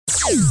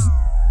Well,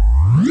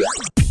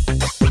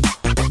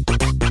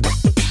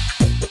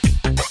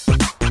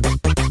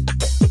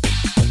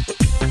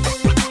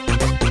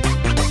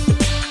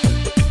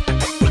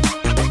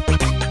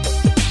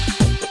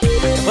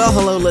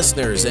 hello,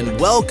 listeners, and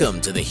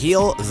welcome to the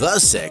Heal the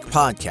Sick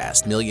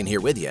podcast. Millian here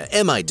with you,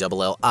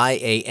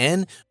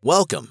 Millian.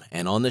 Welcome.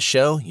 And on the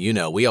show,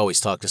 we always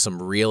talk to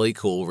some really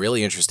cool,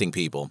 really interesting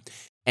people.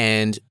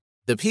 And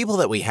the people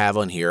that we have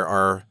on here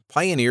are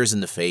pioneers in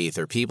the faith,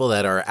 or people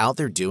that are out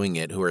there doing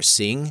it, who are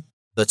seeing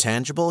the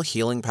tangible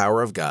healing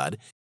power of God.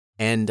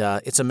 And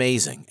it's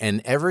amazing.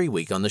 And every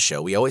week on the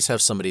show, we always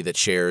have somebody that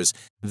shares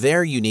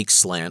their unique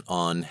slant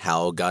on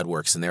how God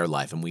works in their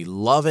life. And we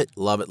love it,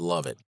 love it,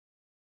 love it.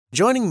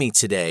 Joining me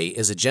today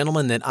is a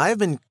gentleman that I've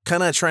been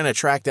kind of trying to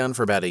track down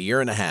for about a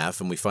year and a half,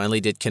 and we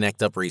finally did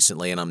connect up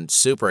recently, and I'm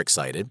super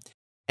excited.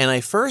 And I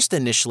first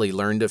initially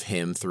learned of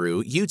him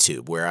through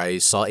YouTube, where I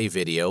saw a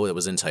video that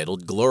was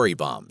entitled Glory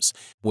Bombs,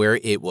 where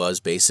it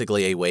was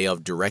basically a way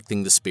of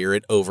directing the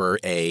spirit over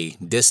a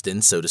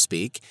distance, so to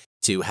speak,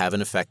 to have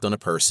an effect on a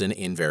person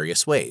in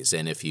various ways.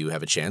 And if you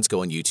have a chance,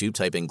 go on YouTube,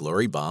 type in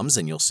Glory Bombs,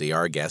 and you'll see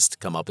our guest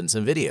come up in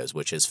some videos,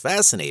 which is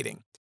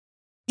fascinating.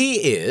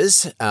 He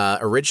is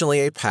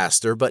originally a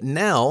pastor, but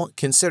now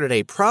considered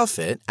a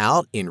prophet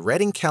out in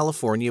Redding,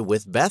 California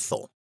with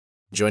Bethel.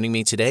 Joining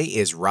me today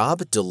is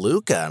Rob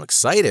DeLuca. I'm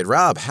excited.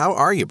 Rob, how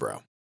are you, bro?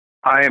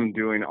 I am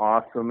doing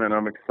awesome, and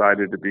I'm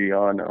excited to be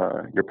on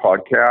your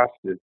podcast.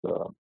 It's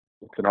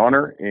an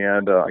honor,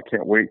 and I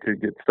can't wait to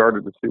get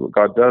started to see what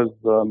God does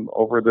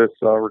over this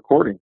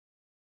recording.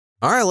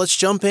 All right, let's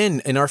jump in.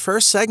 In our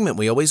first segment,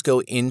 we always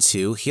go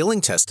into healing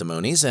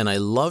testimonies, and I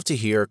love to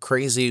hear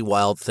crazy,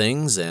 wild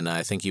things, and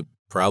I think you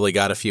probably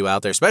got a few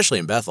out there, especially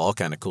in Bethel, all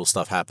kind of cool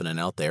stuff happening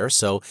out there.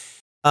 So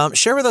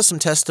share with us some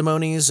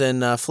testimonies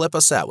and flip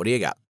us out. What do you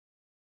got?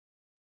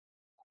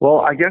 Well,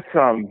 I guess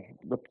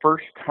the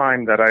first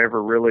time that I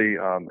ever really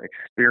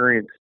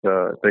experienced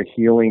the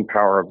healing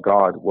power of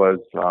God was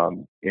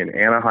in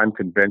Anaheim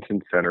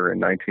Convention Center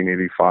in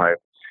 1985.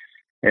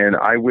 And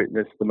I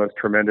witnessed the most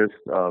tremendous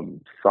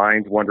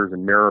signs, wonders,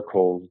 and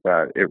miracles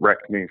that it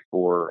wrecked me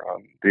for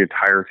the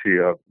entirety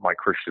of my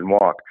Christian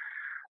walk.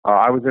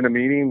 I was in a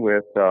meeting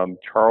with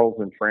Charles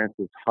and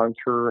Francis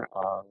Hunter.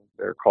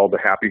 They're called the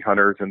Happy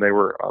Hunters, and they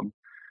were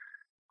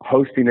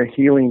hosting a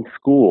healing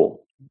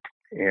school.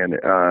 And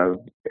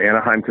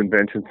Anaheim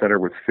Convention Center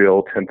was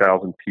filled,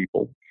 10,000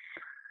 people.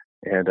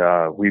 And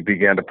we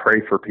began to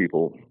pray for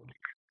people.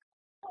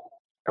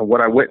 And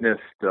what I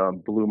witnessed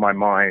blew my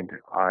mind.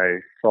 I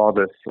saw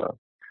this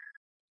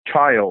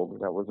child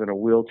that was in a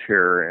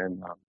wheelchair,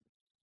 and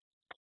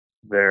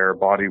their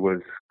body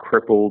was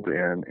crippled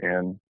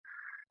and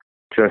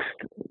just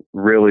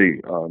really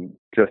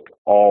just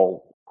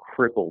all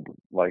crippled,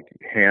 like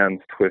hands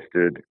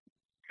twisted,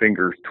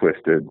 fingers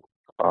twisted,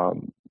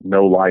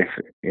 no life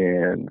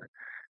in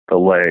the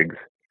legs.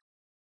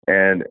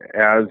 And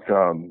as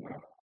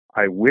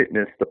I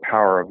witnessed the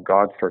power of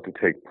God start to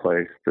take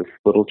place. This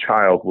little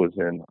child was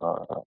in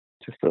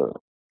just a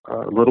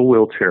little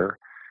wheelchair,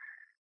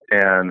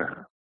 and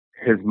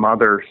his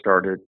mother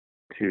started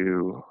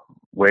to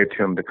wave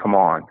to him to come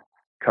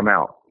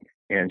out.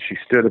 And she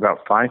stood about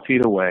 5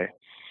 feet away,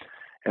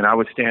 and I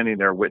was standing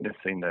there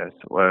witnessing this.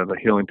 The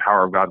healing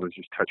power of God was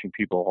just touching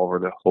people all over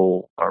the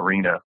whole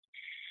arena.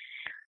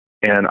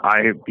 And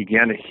I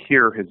began to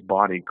hear his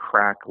body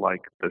crack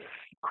like the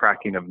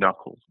cracking of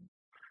knuckles.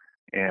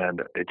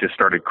 And it just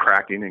started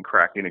cracking and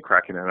cracking and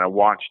cracking. And I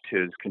watched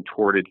his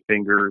contorted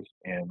fingers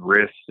and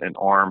wrists and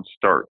arms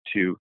start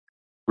to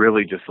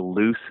really just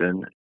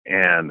loosen.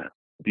 And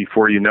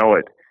before you know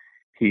it,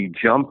 he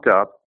jumped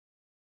up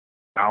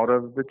out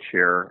of the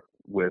chair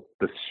with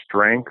the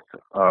strength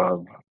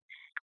of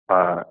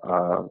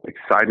an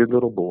excited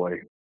little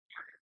boy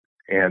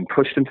and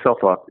pushed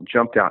himself up,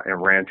 jumped out,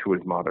 and ran to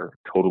his mother,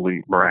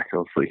 totally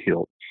miraculously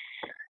healed.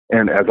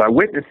 And as I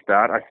witnessed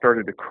that, I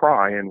started to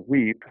cry and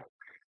weep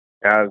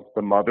as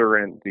the mother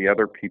and the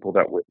other people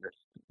that witnessed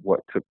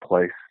what took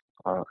place.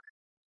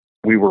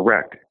 We were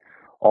wrecked.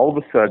 All of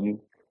a sudden,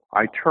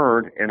 I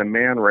turned, and a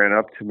man ran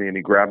up to me, and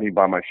he grabbed me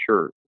by my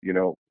shirt. You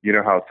know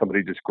how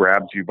somebody just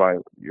grabs you by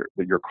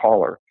your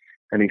collar,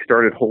 and he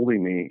started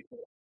holding me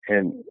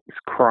and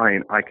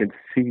crying, "I can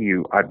see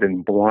you. I've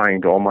been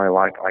blind all my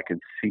life. I can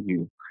see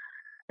you."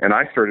 And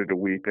I started to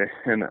weep,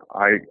 and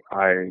I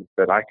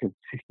said, "I can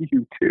see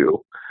you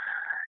too."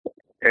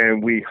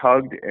 And we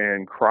hugged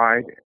and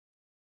cried,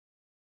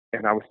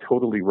 and I was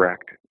totally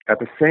wrecked. At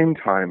the same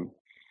time,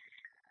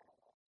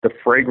 the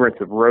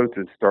fragrance of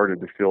roses started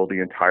to fill the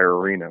entire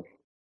arena.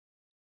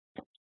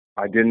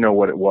 I didn't know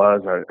what it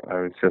was. I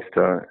was just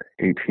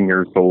 18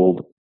 years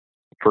old,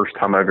 first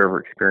time I've ever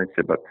experienced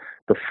it, but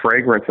the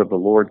fragrance of the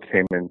Lord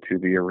came into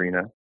the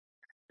arena,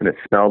 and it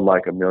smelled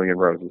like a million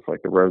roses,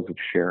 like the rose of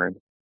Sharon.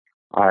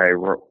 I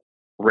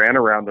ran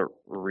around the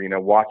arena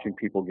watching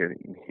people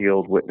getting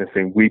healed,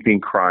 witnessing, weeping,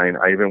 crying.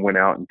 I even went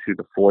out into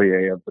the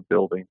foyer of the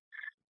building,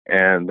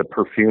 and the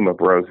perfume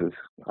of roses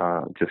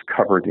just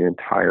covered the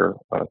entire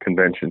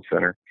convention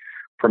center.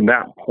 From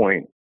that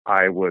point,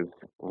 I was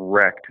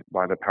wrecked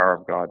by the power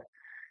of God.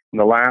 In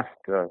the last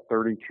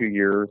 32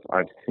 years,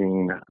 I've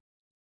seen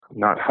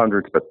not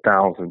hundreds, but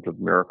thousands of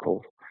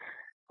miracles.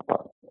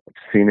 I've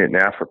seen it in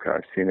Africa.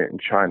 I've seen it in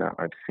China.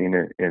 I've seen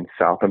it in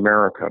South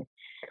America.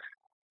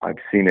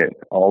 I've seen it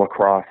all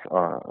across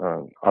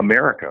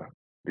America,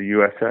 the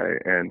USA.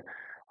 And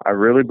I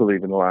really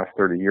believe in the last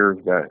 30 years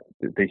that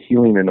the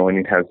healing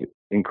anointing has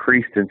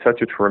increased in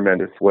such a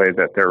tremendous way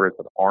that there is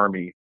an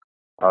army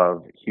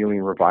of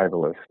healing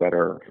revivalists that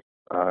are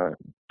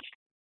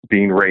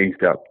being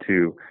raised up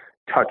to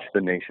touch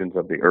the nations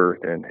of the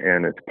earth.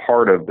 And it's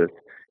part of this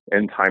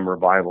end time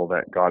revival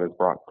that God has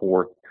brought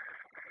forth.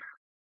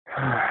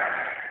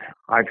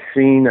 I've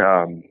seen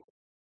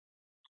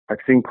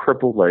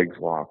crippled legs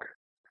walk.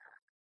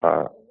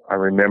 I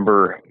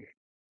remember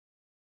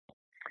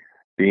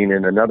being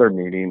in another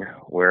meeting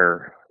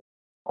where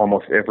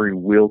almost every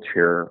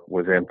wheelchair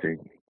was empty.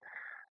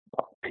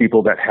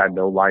 People that had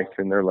no life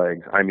in their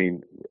legs, I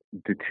mean,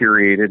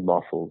 deteriorated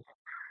muscles,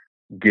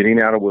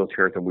 getting out of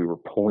wheelchairs, and we were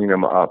pulling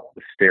them up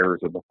the stairs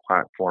of the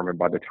platform. And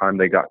by the time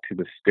they got to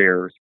the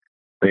stairs,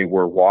 they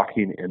were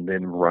walking and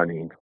then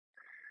running.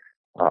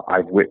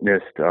 I've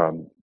witnessed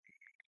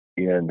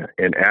in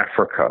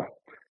Africa,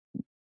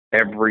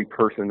 every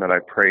person that I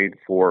prayed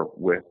for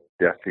with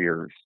deaf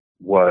ears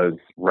was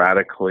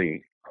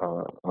radically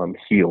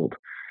healed.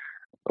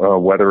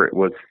 Whether it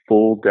was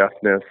full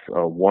deafness,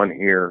 one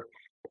ear,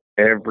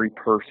 every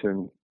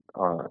person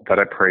that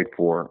I prayed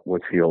for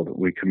was healed.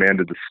 We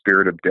commanded the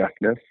spirit of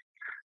deafness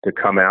to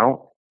come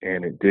out,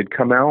 and it did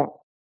come out,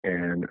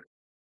 and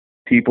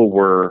people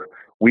were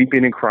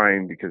weeping and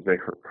crying because they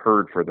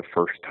heard for the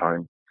first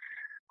time.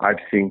 I've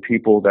seen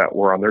people that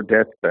were on their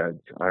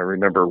deathbeds. I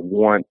remember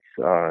once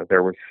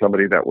there was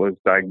somebody that was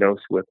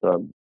diagnosed with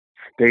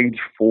stage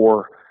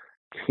 4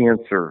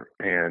 cancer,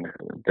 and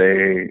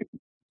they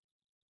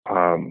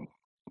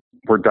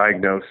were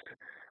diagnosed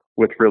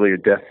with really a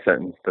death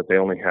sentence that they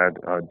only had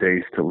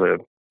days to live.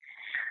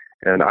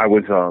 And I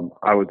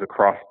was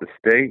across the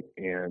state,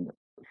 and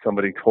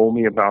somebody told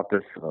me about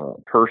this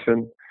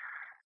person.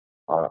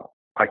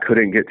 I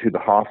couldn't get to the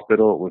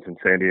hospital. It was in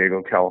San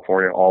Diego,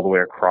 California, all the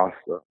way across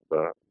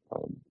the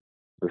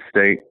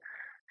state.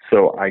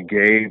 So I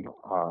gave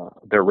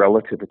their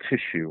relative a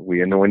tissue.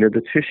 We anointed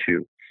the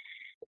tissue.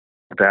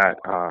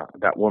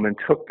 That woman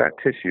took that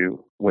tissue,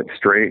 went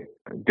straight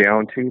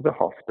down to the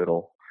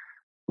hospital,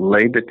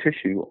 laid the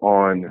tissue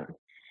on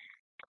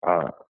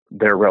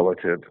their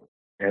relative,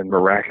 and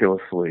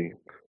miraculously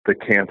the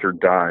cancer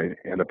died,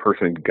 and the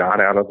person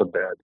got out of the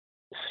bed,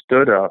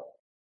 stood up.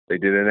 They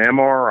did an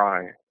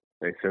MRI.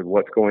 They said,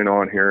 "What's going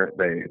on here?"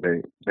 They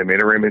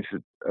made arrangements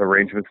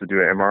to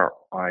do an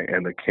MRI,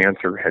 and the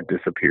cancer had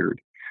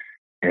disappeared.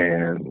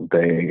 And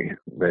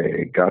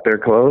they got their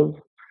clothes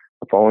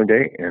the following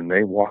day, and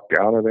they walked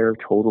out of there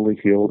totally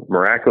healed,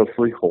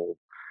 miraculously whole.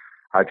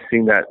 I've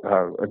seen that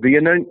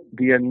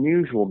the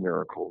unusual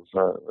miracles,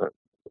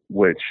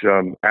 which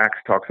Acts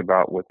talks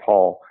about with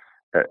Paul.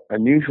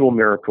 Unusual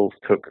miracles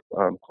took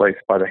place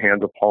by the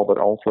hands of Paul, but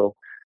also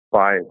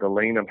by the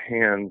laying of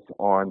hands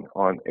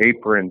on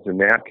aprons and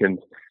napkins,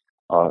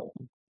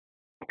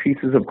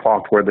 pieces of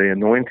cloth where the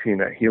anointing,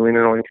 that healing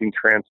anointing,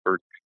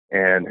 transferred,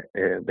 and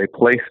they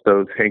placed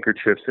those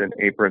handkerchiefs and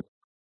aprons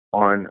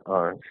on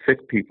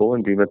sick people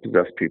and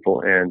demon-possessed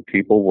people, and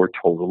people were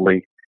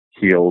totally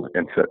healed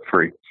and set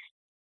free.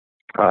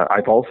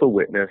 I've also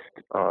witnessed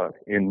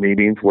in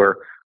meetings where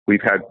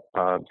we've had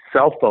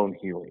cell phone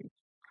healings.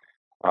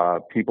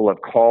 People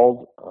have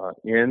called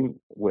in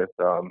with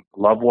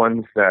loved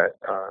ones that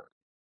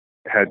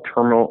had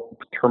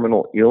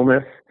terminal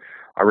illness.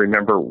 I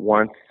remember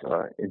once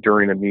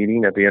during a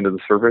meeting at the end of the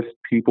service,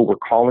 people were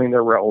calling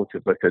their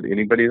relatives. I said,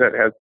 "Anybody that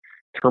has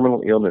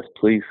terminal illness,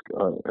 please,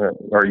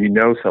 or you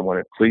know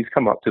someone, please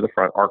come up to the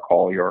front or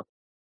call your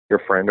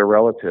friend or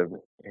relative,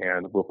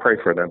 and we'll pray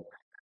for them."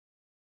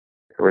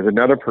 There was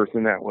another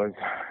person that was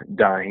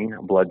dying,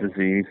 blood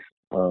disease,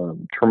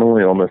 terminal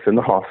illness in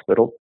the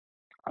hospital.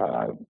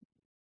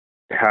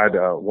 Had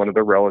one of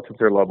their relatives,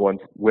 their loved ones,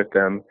 with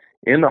them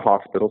in the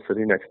hospital,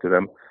 sitting next to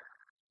them.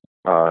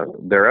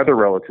 Their other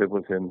relative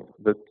was in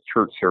the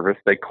church service.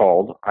 They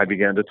called. I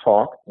began to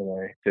talk, and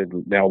I said,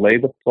 "Now lay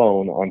the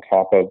phone on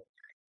top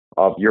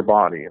of your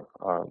body,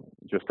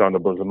 just on the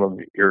bosom of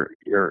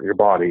your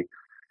body."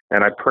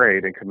 And I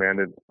prayed and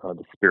commanded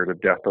the spirit of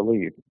death to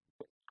leave.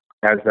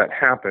 As that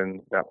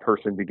happened, that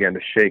person began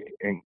to shake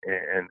and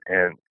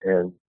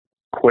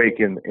quake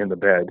in the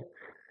bed.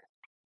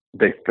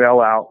 They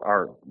fell out,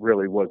 or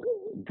really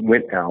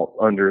went out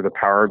under the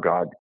power of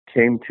God,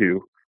 came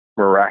to,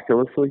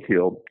 miraculously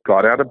healed,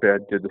 got out of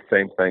bed, did the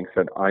same thing,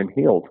 said, "I'm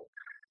healed."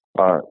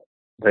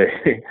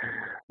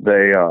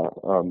 They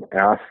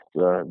asked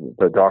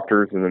the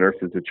doctors and the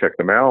nurses to check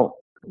them out.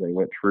 They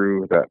went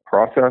through that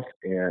process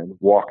and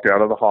walked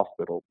out of the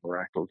hospital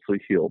miraculously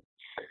healed.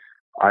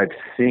 I've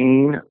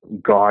seen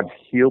God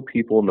heal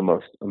people in the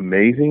most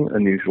amazing,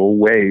 unusual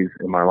ways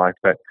in my life,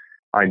 that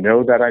I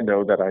know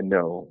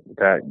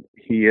that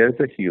He is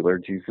a healer.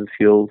 Jesus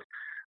heals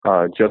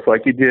just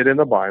like he did in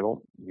the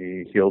Bible.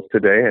 He heals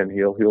today and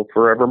he'll heal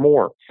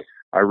forevermore.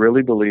 I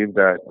really believe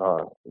that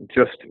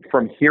just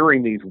from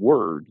hearing these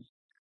words,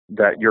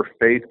 that your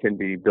faith can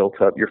be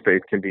built up, your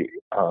faith can be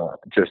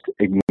just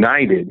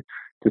ignited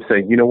to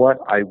say, you know what,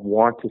 I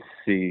want to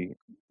see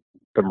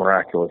the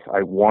miraculous.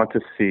 I want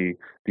to see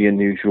the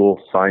unusual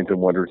signs and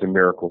wonders and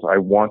miracles. I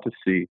want to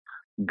see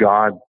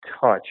God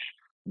touch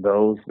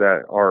those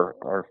that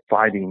are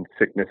fighting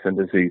sickness and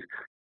disease,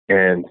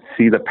 and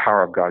see the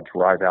power of God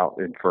drive out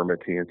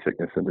infirmity and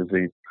sickness and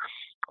disease.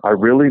 I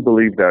really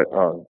believe that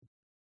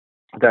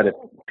that if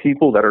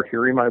people that are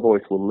hearing my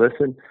voice will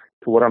listen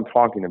to what I'm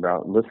talking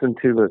about, listen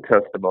to the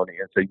testimony,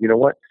 and say, you know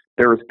what,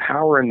 there is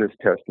power in this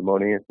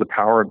testimony. It's the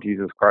power of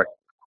Jesus Christ.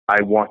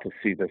 I want to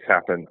see this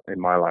happen in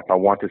my life. I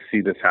want to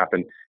see this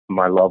happen in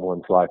my loved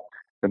one's life.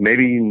 And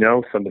maybe you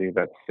know somebody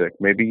that's sick.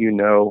 Maybe you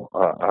know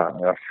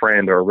a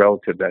friend or a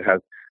relative that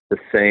has the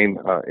same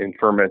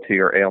infirmity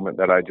or ailment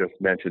that I just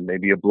mentioned.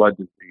 Maybe a blood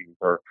disease,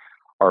 or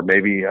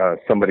maybe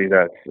somebody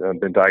that's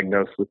been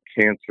diagnosed with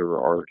cancer,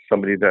 or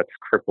somebody that's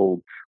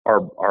crippled,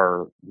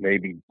 or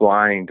maybe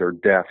blind or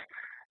deaf.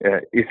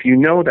 If you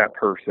know that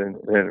person,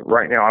 then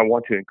right now I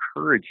want to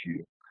encourage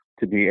you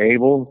to be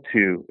able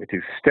to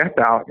step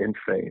out in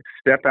faith,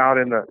 step out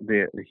in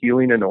the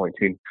healing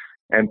anointing,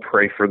 and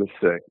pray for the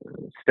sick.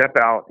 Step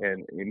out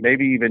and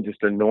maybe even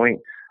just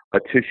anoint a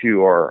tissue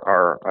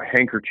or a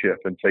handkerchief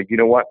and say, you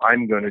know what,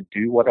 I'm going to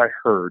do what I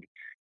heard,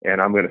 and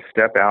I'm going to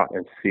step out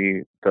and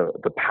see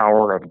the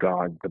power of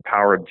God, the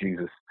power of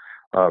Jesus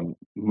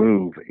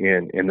move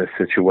in this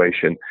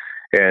situation.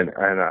 And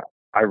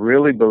I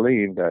really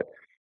believe that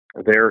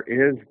there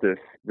is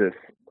this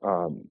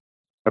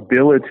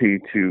ability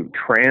to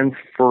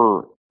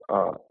transfer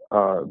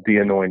the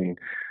anointing.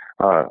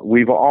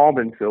 We've all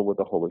been filled with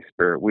the Holy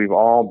Spirit. We've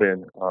all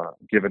been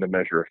given a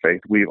measure of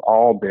faith. We've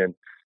all been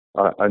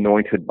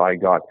anointed by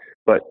God.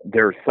 But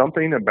there's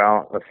something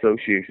about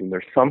association.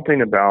 There's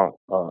something about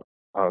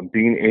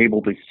being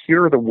able to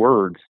hear the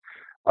words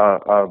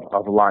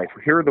of life,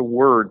 hear the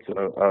words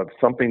of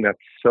something that's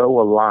so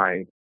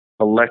alive,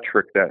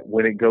 electric, that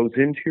when it goes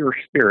into your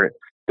spirit,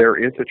 there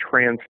is a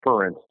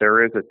transference.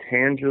 There is a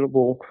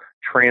tangible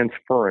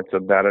transference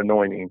of that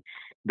anointing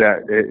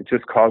that it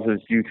just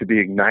causes you to be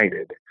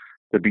ignited,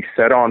 to be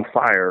set on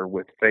fire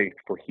with faith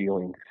for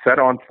healing, set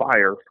on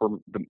fire for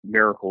the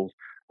miracles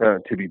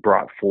to be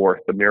brought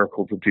forth, the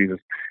miracles of Jesus.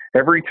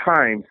 Every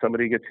time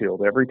somebody gets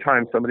healed, every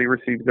time somebody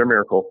receives their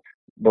miracle,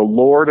 the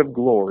Lord of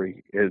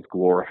glory is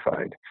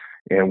glorified.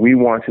 And we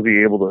want to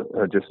be able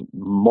to just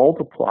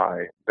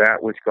multiply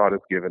that which God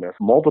has given us,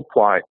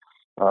 multiply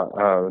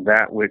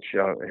that which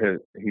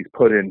He's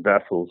put in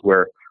vessels,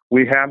 where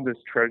we have this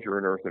treasure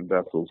in earthen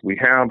vessels. We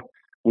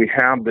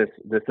have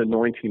this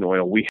anointing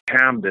oil. We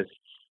have this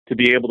to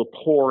be able to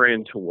pour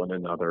into one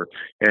another.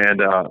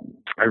 And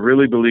I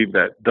really believe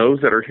that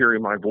those that are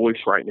hearing my voice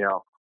right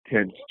now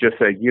can just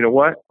say, you know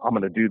what, I'm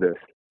going to do this.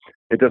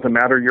 It doesn't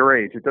matter your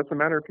age. It doesn't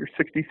matter if you're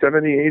 60,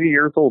 70, 80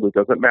 years old. It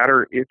doesn't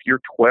matter if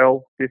you're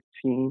 12,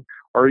 15,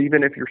 or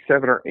even if you're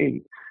 7 or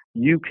 8.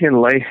 You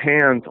can lay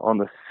hands on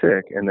the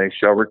sick and they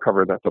shall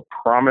recover. That's a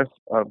promise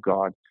of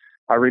God.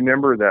 I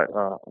remember that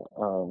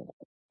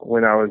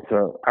when I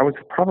was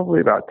probably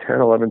about 10,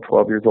 11,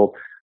 12 years old,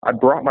 I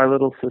brought my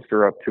little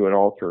sister up to an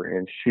altar,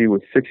 and she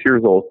was 6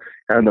 years old,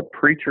 and the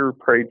preacher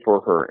prayed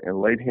for her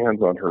and laid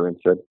hands on her and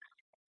said,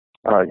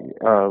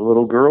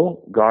 little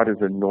girl, God has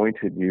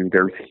anointed you.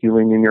 There's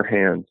healing in your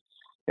hands.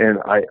 And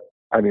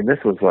I mean, this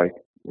was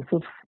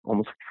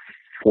almost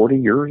 40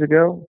 years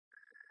ago.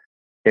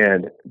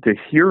 And to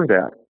hear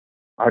that,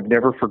 I've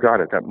never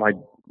forgot it, that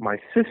my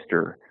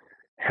sister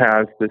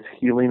has this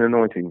healing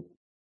anointing.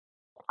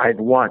 I've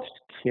watched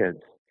kids.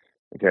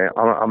 Okay,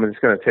 I'm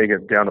just going to take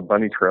it down a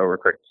bunny trail real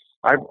quick.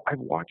 I've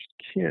watched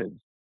kids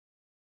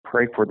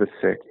pray for the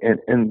sick,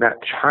 and that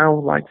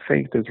childlike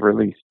faith is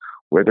released,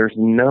 where there's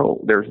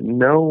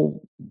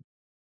no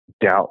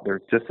doubt.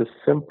 There's just a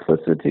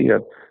simplicity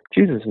of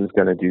Jesus is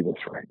going to do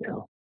this right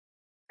now.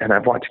 And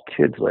I've watched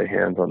kids lay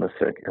hands on the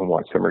sick and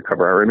watch them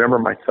recover. I remember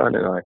my son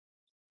and I.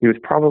 He was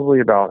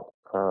probably about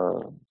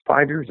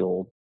 5 years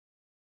old,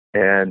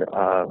 and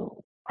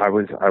I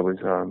was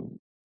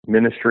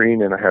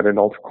ministering, and I had an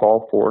altar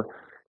call for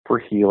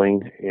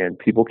healing, and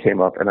people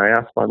came up, and I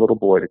asked my little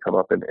boy to come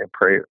up and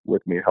pray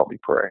with me and help me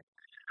pray.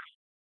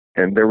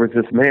 And there was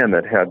this man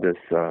that had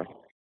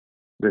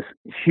this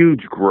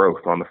huge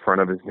growth on the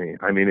front of his knee.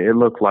 I mean, it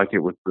looked like it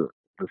was the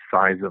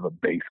size of a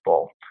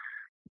baseball,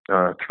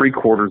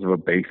 3/4 of a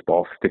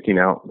baseball sticking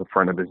out the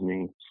front of his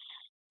knee.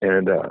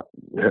 And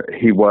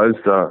he was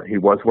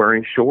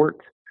wearing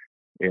shorts.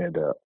 And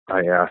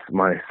I asked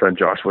my son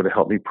Joshua to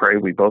help me pray.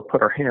 We both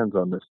put our hands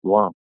on this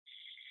lump.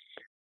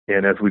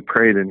 And as we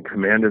prayed and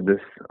commanded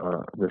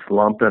this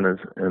lump in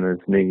his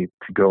knee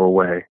to go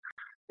away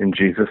in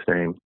Jesus'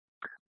 name,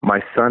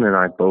 my son and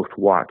I both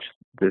watched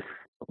this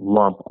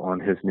lump on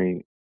his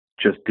knee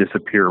just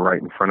disappear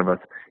right in front of us.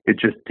 It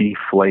just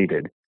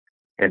deflated,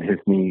 and his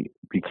knee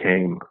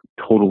became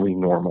totally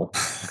normal.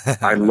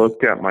 I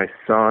looked at my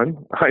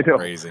son. I know,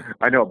 Crazy.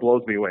 I know, it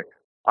blows me away.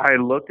 I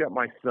looked at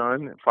my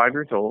son at 5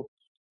 years old,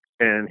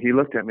 and he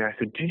looked at me. I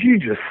said, "Did you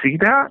just see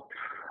that?"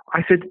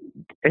 I said,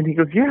 and he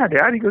goes, "Yeah,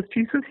 Dad." He goes,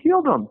 "Jesus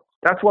healed him.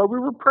 That's why we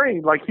were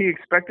praying." Like he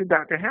expected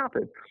that to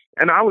happen.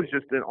 And I was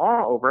just in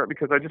awe over it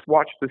because I just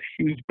watched this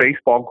huge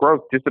baseball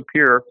growth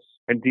disappear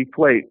and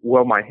deflate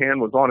while my hand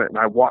was on it. And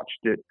I watched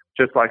it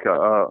just like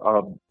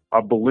a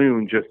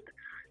balloon, just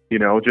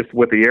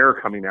with the air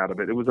coming out of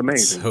it. It was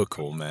amazing. So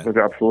cool, man. It was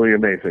absolutely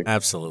amazing.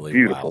 Absolutely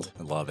beautiful. Wild.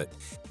 I love it.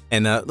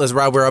 And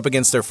Rob, we're up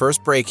against our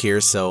first break here,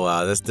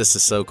 so this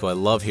is so cool. I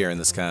love hearing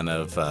this kind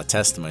of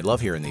testimony. I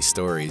love hearing these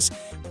stories.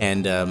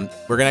 And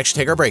we're going to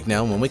actually take our break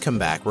now. And when we come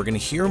back, we're going to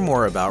hear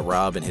more about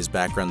Rob and his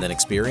background and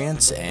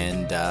experience,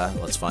 and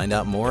let's find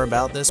out more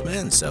about this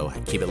man. So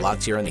keep it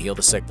locked here on the Heal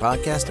the Sick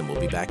podcast, and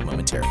we'll be back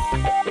momentarily.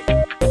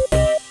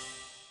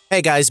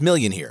 Hey guys,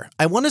 Million here.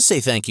 I want to say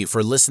thank you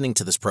for listening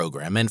to this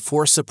program and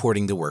for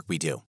supporting the work we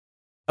do.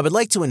 I would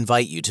like to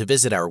invite you to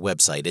visit our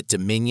website at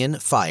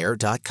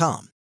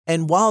dominionfire.com.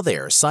 And while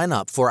there, sign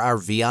up for our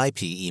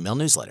VIP email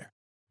newsletter.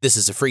 This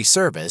is a free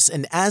service,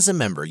 and as a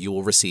member, you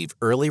will receive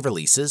early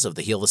releases of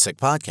the Heal the Sick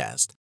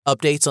podcast,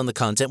 updates on the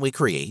content we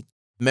create,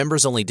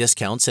 members-only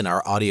discounts in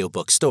our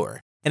audiobook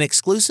store, and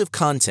exclusive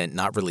content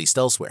not released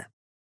elsewhere.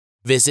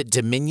 Visit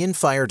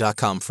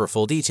dominionfire.com for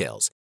full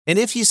details, and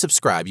if you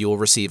subscribe, you will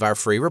receive our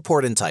free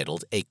report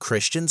entitled A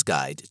Christian's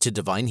Guide to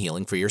Divine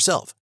Healing for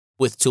Yourself,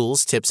 with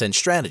tools, tips, and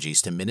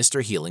strategies to minister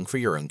healing for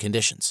your own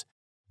conditions.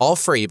 All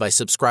free by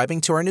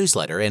subscribing to our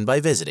newsletter and by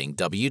visiting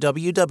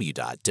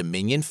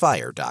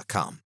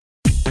www.dominionfire.com.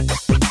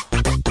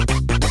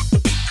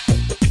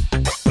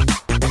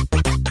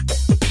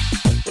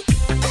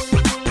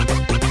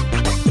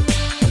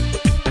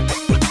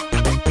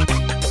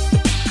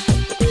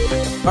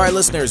 All right,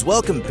 listeners,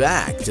 welcome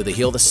back to the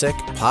Heal the Sick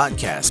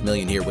podcast.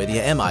 Million here with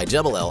you,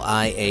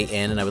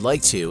 MILLIAN, and I would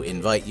like to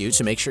invite you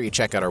to make sure you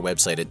check out our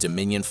website at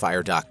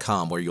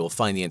dominionfire.com, where you'll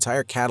find the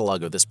entire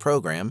catalog of this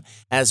program,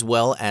 as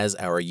well as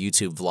our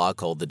YouTube vlog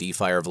called the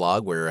D-Fire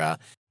Vlog, where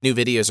new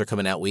videos are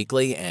coming out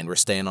weekly, and we're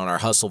staying on our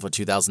hustle for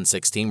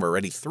 2016. We're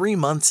already 3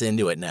 months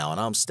into it now,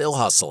 and I'm still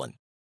hustling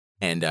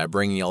and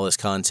bringing you all this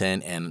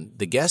content, and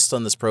the guests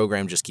on this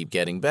program just keep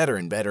getting better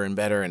and better and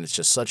better, and it's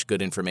just such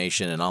good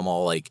information, and I'm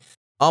all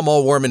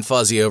warm and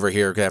fuzzy over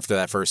here after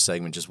that first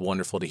segment. Just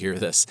wonderful to hear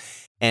this.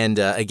 And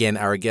again,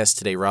 our guest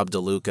today, Rob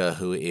DeLuca,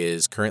 who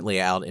is currently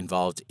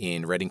involved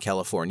in Redding,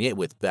 California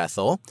with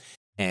Bethel,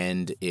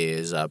 and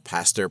is a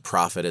pastor,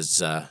 prophet,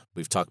 as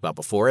we've talked about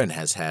before, and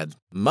has had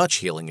much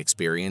healing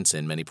experience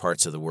in many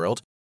parts of the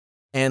world.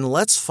 And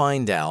let's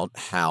find out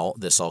how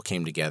this all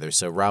came together.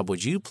 So, Rob,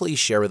 would you please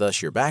share with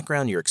us your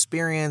background, your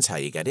experience, how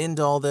you got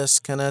into all this?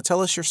 Kind of tell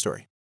us your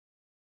story.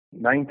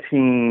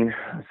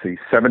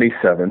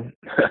 1977.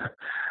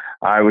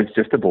 I was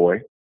just a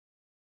boy,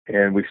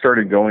 and we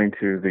started going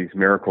to these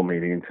miracle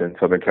meetings in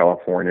Southern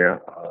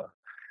California.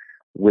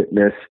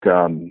 Witnessed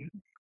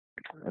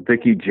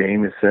Vicki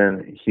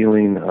Jameson,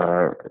 healing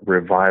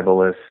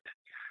revivalist,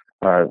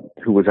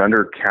 who was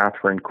under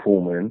Catherine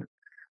Kuhlman.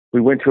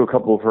 We went to a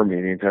couple of her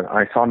meetings, and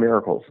I saw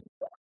miracles.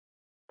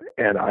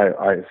 And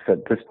I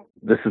said,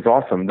 "This is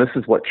awesome. This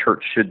is what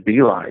church should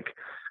be like."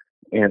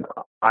 And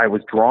I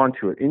was drawn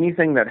to it.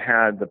 Anything that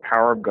had the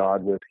power of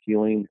God with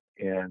healing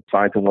and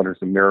signs and wonders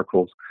and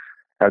miracles,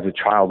 as a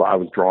child, I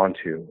was drawn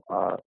to.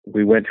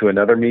 We went to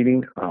another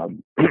meeting.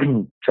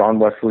 John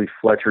Wesley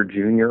Fletcher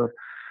Jr.,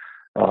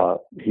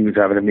 he was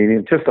having a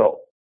meeting, just an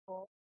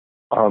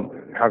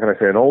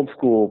old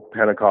school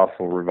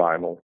Pentecostal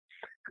revival.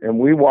 And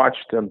we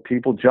watched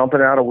people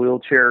jumping out of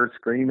wheelchairs,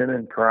 screaming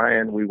and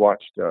crying. We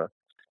watched,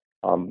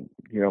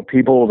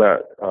 people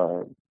that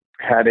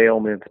had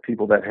ailments,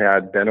 people that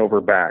had bent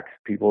over backs,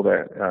 people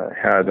that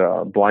had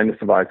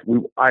blindness of eyes.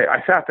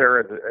 I sat there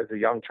as a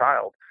young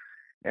child,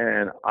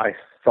 and I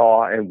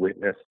saw and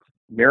witnessed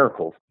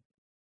miracles.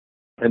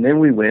 And then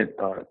we went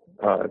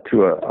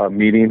to a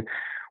meeting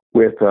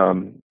with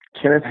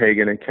Kenneth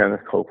Hagin and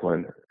Kenneth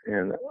Copeland.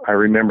 And I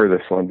remember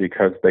this one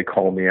because they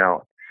called me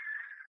out.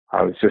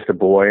 I was just a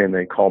boy, and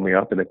they called me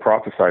up and they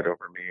prophesied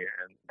over me.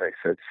 And they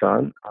said,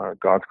 "Son,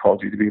 God's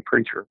called you to be a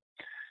preacher.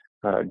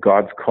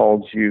 God's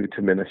called you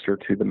to minister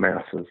to the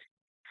masses."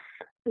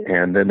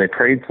 And then they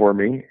prayed for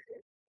me,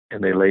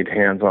 and they laid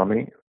hands on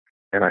me,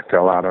 and I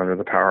fell out under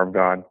the power of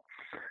God.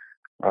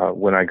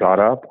 When I got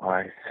up,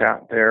 I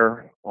sat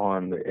there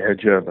on the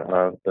edge of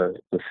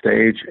the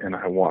stage, and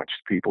I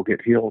watched people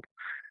get healed.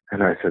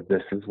 And I said,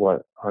 "This is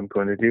what I'm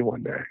going to do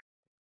one day."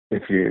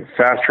 If you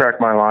fast track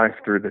my life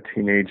through the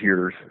teenage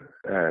years,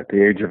 at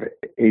the age of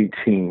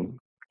 18,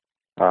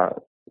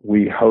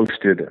 we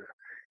hosted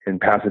in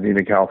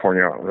Pasadena,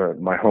 California,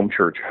 my home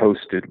church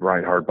hosted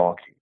Reinhard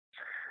Bonnke.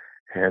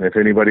 And if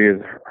anybody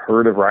has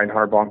heard of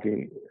Reinhard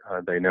Bonnke,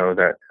 they know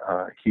that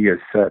he has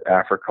set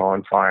Africa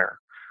on fire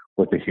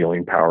with the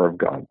healing power of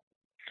God.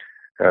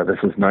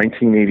 This was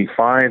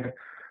 1985.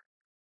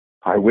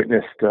 I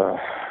witnessed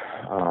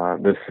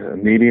this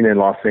meeting in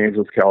Los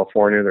Angeles,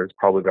 California. There's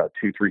probably about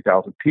 2,000 to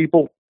 3,000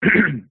 people.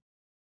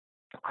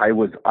 I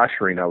was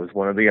ushering. I was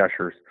one of the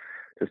ushers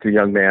just a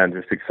young man,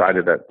 just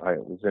excited that I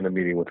was in a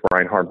meeting with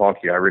Reinhard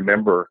Bonnke. I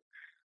remember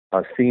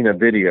seeing a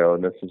video,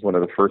 and this is one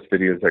of the first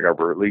videos that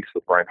got released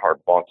with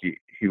Reinhard Bonnke.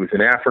 He was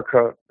in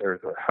Africa.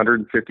 There's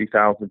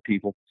 150,000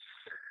 people.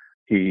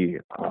 He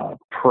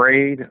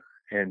prayed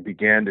and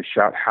began to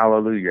shout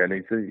hallelujah. And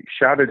he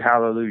shouted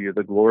hallelujah.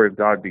 The glory of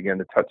God began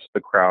to touch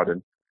the crowd,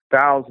 and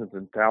thousands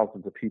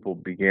of people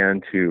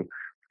began to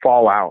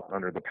fall out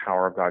under the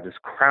power of God.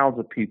 Just crowds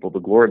of people. The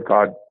glory of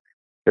God,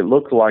 it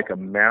looked like a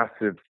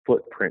massive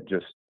footprint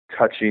just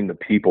touching the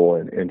people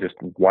and just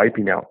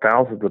wiping out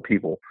thousands of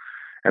people.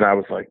 And I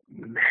was like,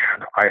 man,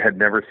 I had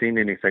never seen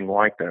anything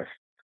like this.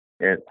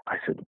 And I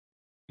said,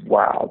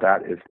 wow,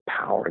 that is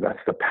power. That's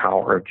the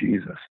power of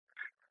Jesus.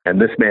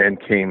 And this man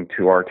came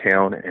to our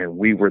town, and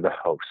we were the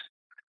hosts.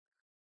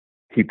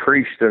 He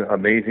preached an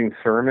amazing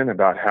sermon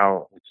about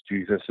how it's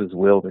Jesus'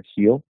 will to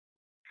heal.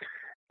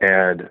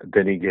 And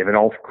then he gave an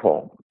altar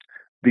call.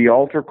 The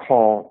altar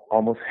call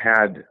almost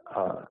had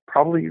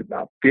probably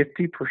about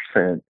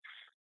 50%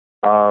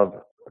 of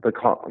the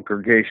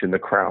congregation, the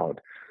crowd,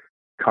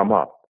 come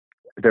up.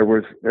 There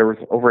was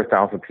over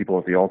 1,000 people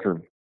at the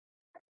altar,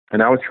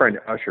 and I was trying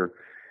to usher,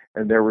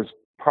 and there was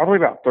probably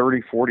about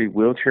 30, 40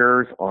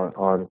 wheelchairs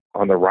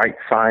on the right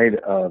side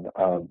of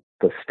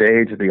the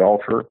stage of the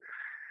altar,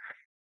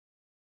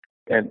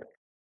 and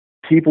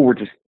people were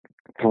just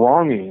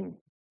thronging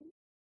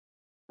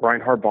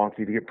Reinhard Bonnke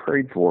to get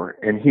prayed for,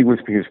 and he was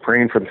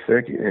praying for the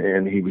sick,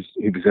 and he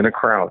was in a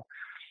crowd.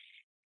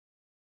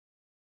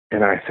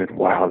 And I said,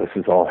 wow, this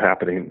is all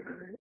happening.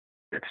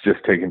 It's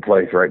just taking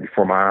place right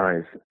before my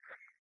eyes.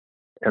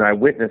 And I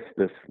witnessed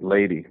this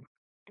lady.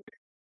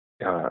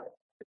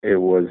 It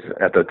was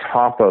at the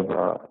top of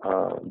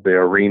the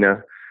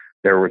arena.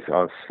 There was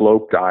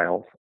sloped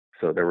aisles,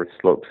 so there was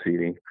slope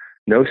seating,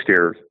 no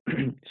stairs.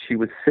 She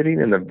was sitting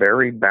in the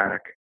very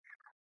back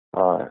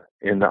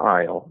in the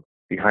aisle,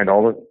 behind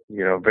all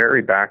the,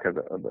 very back of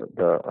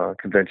the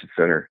convention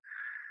center,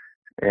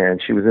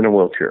 and she was in a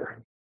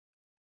wheelchair.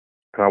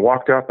 And I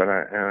walked up and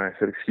I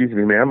said, "Excuse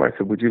me, ma'am." I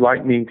said, "Would you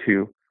like me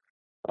to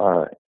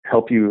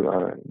help you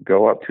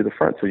go up to the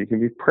front so you can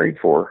be prayed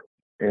for?"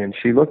 And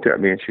she looked at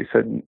me and she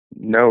said,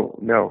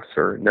 No,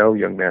 sir, no,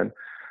 young man.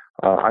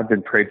 I've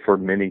been prayed for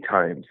many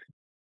times,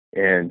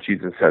 and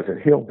Jesus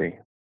hasn't healed me."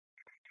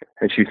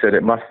 And she said,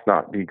 "It must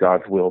not be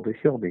God's will to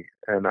heal me."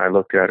 And I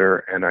looked at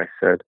her and I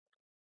said,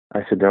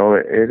 "No,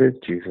 it is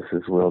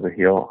Jesus' will to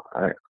heal.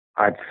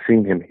 I've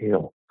seen him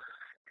heal.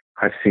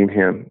 I've seen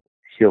him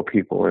heal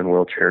people in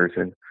wheelchairs,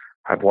 and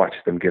I've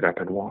watched them get up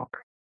and walk."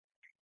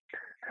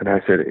 And I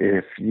said,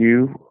 "If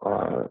you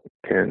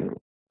can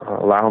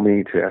allow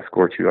me to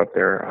escort you up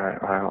there,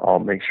 I'll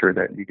make sure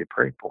that you get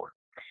prayed for."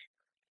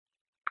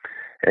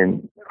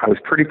 And I was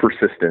pretty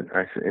persistent.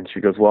 And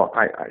she goes, "Well,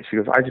 she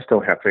goes, I just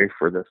don't have faith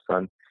for this,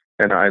 son."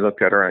 And I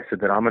looked at her. I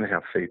said, "Then I'm going to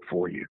have faith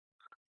for you."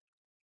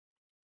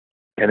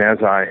 And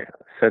as I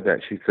said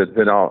that, she said,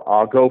 "Then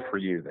I'll go for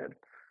you then."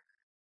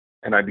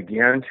 And I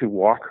began to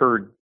walk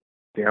her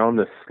down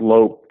the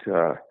sloped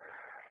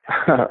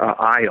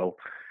aisle.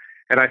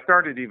 And I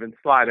started to even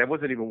slide. I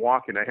wasn't even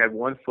walking. I had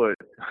one foot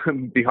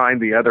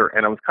behind the other,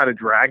 and I was kind of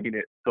dragging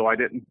it so I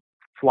didn't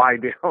fly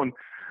down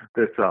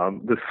this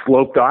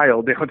sloped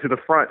aisle down to the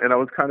front. And I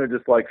was kind of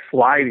just like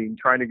sliding,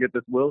 trying to get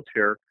this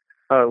wheelchair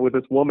with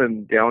this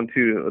woman down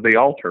to the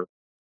altar.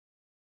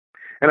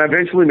 And I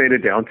eventually made it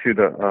down to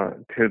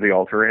the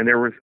altar, and there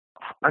was,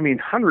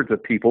 hundreds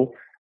of people.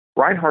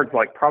 Reinhard's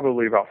like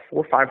probably about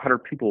 400 or 500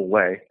 people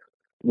away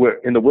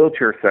in the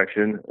wheelchair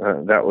section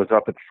that was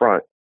up at the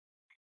front.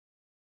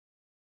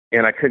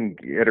 And I couldn't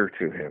get her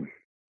to him.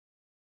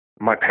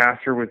 My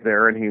pastor was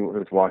there, and he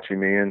was watching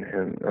me,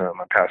 and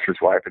my pastor's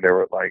wife, and they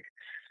were like,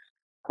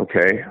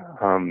 "Okay."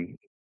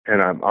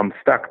 And I'm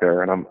stuck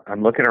there, and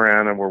I'm looking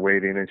around, and we're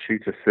waiting, and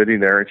she's just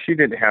sitting there, and she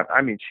didn't have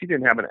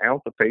an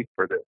ounce of faith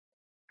for this.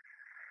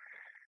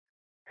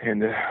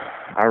 And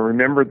I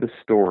remembered the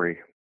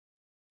story.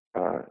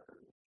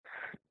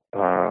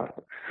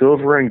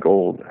 Silver and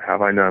gold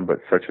have I none, but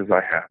such as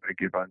I have, I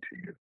give unto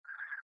you.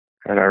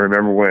 And I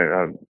remember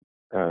when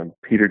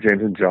Peter,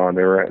 James, and John,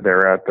 they're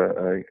at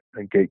the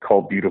a gate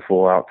called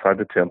Beautiful outside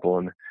the temple,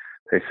 and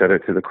they said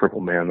it to the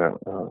crippled man that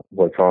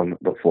was on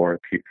the floor.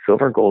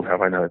 "Silver and gold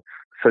have I none,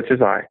 such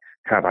as I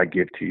have I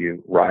give to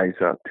you. Rise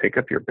up, take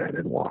up your bed,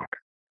 and walk."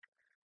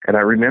 And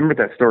I remembered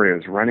that story. It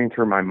was running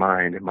through my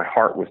mind, and my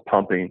heart was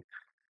pumping.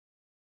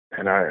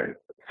 And I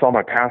saw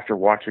my pastor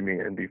watching me,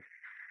 and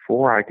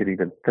before I could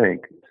even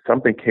think,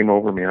 something came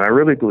over me, and I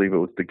really believe it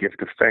was the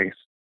gift of faith.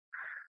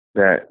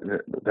 That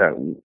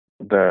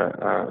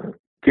the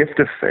gift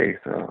of faith,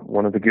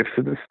 one of the gifts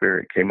of the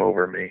Spirit, came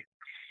over me.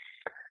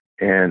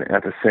 And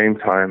at the same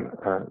time,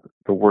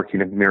 the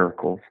working of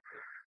miracles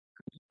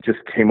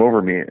just came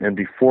over me. And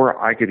before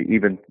I could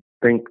even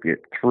think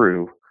it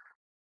through,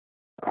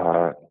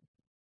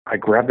 I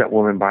grabbed that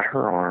woman by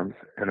her arms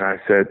and I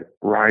said,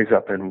 "Rise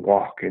up and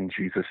walk in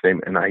Jesus'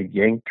 name." And I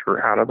yanked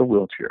her out of the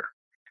wheelchair.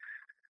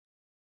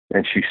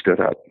 And she stood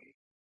up.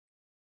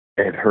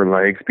 And her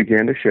legs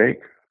began to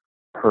shake.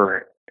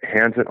 Her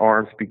hands and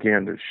arms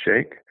began to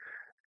shake.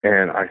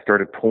 And I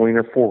started pulling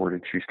her forward,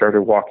 and she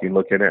started walking,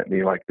 looking at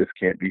me like, this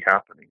can't be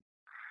happening.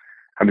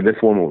 I mean,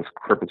 this woman was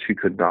crippled. She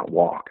could not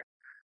walk.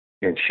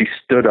 And she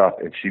stood up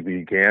and she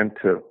began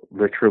to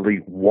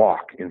literally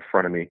walk in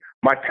front of me.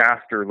 My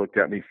pastor looked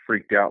at me,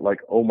 freaked out, like,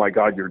 oh my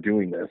God, you're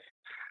doing this.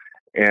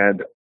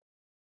 And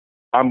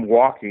I'm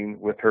walking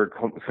with her,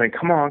 saying,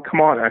 come on, come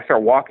on. And I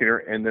start walking her.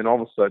 And then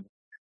all of a sudden,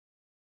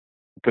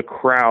 the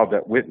crowd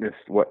that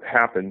witnessed what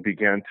happened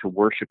began to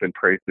worship and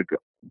praise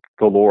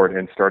the Lord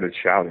and started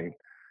shouting.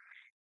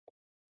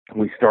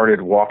 We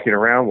started walking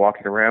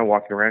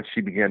around.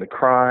 She began to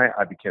cry.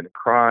 I began to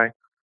cry.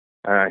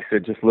 And I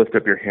said, just lift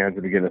up your hands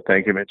and begin to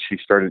thank him. And she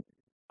started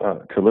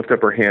to lift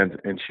up her hands,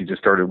 and she just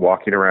started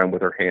walking around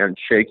with her hands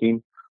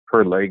shaking,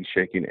 her legs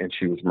shaking, and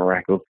she was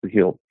miraculously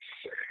healed.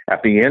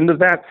 At the end of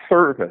that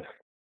service,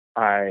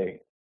 I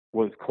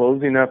was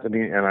closing up,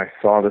 and I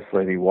saw this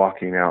lady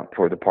walking out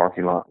toward the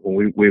parking lot.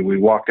 When we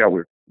walked out,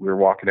 we were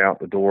walking out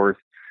the doors.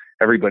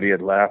 Everybody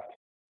had left,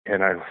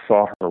 and I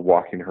saw her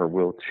walking her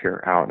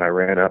wheelchair out, and I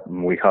ran up,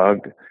 and we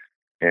hugged.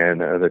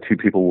 And the two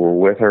people who were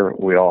with her,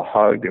 we all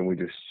hugged, and we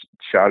just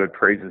shouted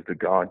praises to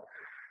God.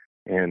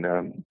 And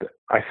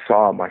I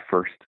saw my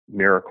first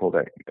miracle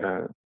that,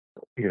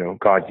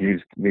 God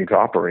used me to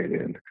operate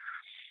in.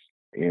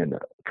 And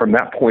from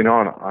that point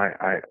on,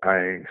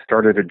 I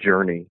started a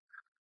journey.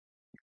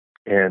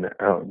 And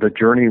the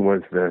journey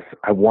was this.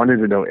 I wanted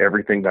to know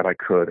everything that I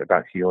could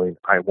about healing.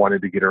 I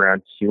wanted to get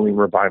around healing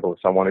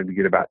revivalists. I wanted to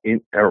get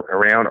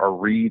around or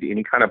read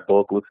any kind of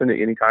book, listen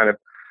to any kind of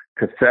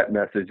cassette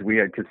message. We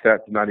had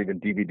cassettes, not even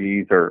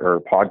DVDs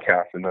or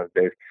podcasts in those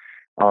days,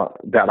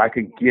 that I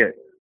could get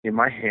in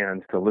my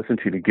hands to listen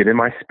to get in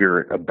my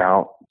spirit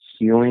about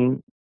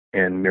healing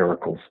and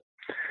miracles.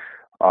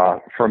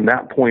 From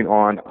that point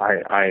on,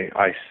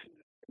 I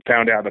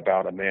found out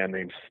about a man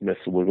named Smith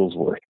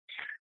Wigglesworth,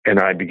 and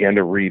I began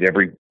to read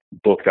every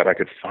book that I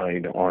could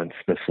find on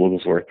Smith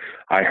Wigglesworth.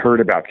 I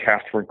heard about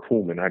Kathryn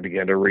Kuhlman. I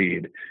began to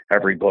read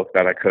every book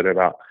that I could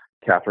about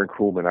Kathryn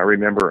Kuhlman. I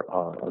remember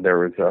there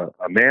was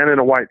a man in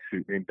a white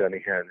suit named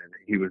Benny Hinn, and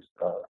he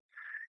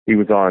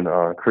was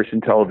on Christian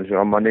television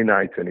on Monday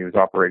nights, and he was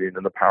operating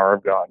in the power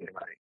of God. And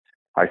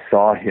I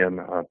saw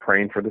him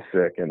praying for the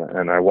sick,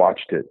 and I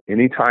watched it.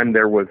 Anytime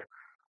there was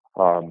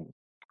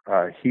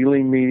a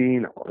healing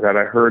meeting that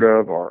I heard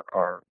of,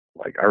 or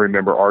like I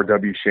remember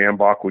R.W.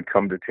 Shambach would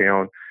come to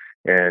town,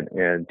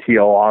 and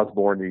T.L.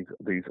 Osborne,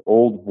 these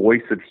old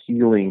voice of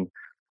healing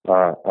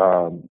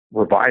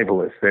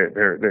revivalists,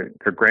 they're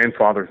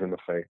grandfathers in the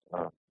faith.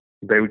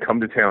 They would come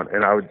to town,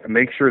 and I would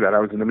make sure that I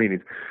was in the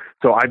meetings.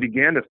 So I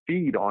began to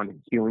feed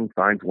on healing,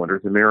 signs,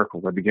 wonders, and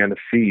miracles. I began to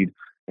feed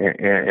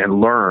and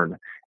learn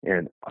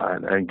and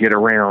get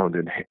around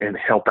and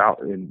help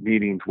out in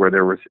meetings where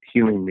there was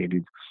healing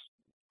meetings.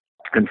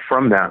 And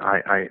from that,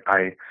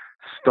 I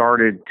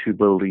started to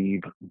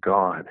believe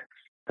God,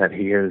 that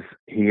He is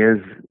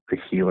the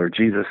healer.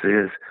 Jesus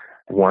is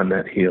one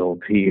that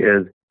healed. He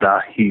is the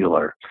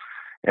healer.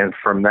 And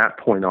from that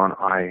point on,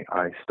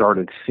 I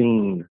started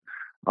seeing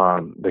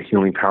the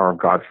healing power of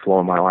God flow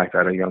in my life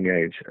at a young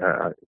age,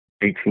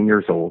 18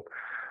 years old.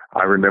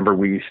 I remember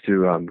we used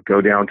to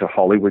go down to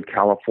Hollywood,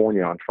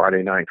 California on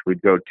Friday nights.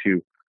 We'd go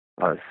to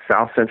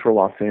South Central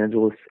Los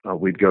Angeles.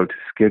 We'd go to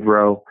Skid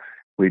Row.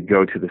 We'd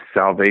go to the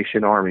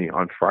Salvation Army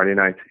on Friday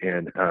nights.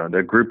 And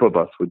the group of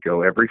us would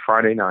go every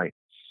Friday night.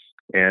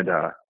 And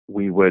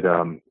we would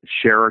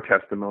share our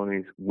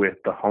testimonies with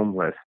the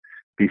homeless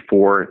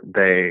before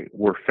they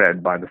were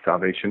fed by the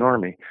Salvation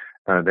Army.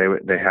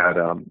 They had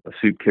a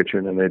soup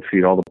kitchen, and they'd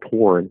feed all the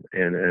poor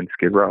in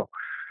Skid Row.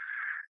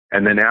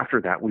 And then after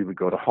that, we would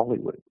go to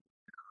Hollywood.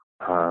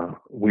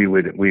 We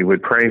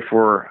would pray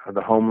for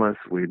the homeless.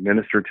 We'd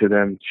minister to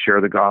them,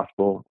 share the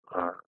gospel,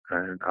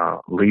 and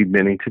lead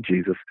many to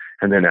Jesus.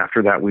 And then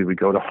after that, we would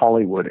go to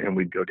Hollywood, and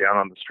we'd go down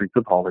on the streets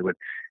of Hollywood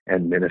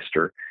and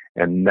minister.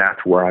 And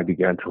that's where I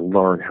began to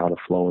learn how to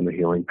flow in the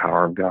healing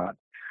power of God.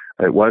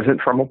 It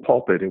wasn't from a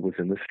pulpit. It was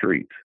in the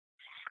streets.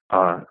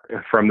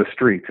 From the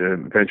streets,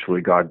 and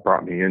eventually God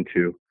brought me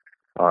into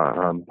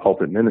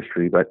pulpit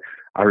ministry. But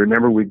I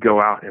remember we'd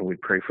go out and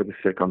we'd pray for the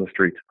sick on the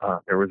streets.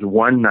 There was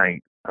one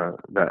night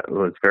that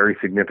was very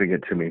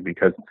significant to me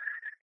because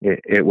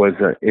it was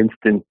an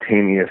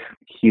instantaneous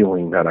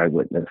healing that I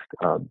witnessed.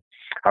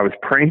 I was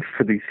praying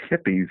for these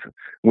hippies.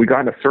 We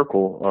got in a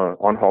circle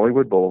on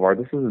Hollywood Boulevard.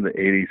 This was in the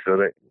 80s, so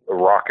the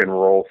rock and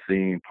roll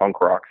scene,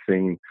 punk rock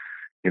scene,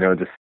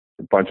 just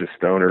a bunch of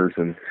stoners.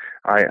 And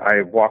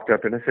I walked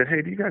up and I said,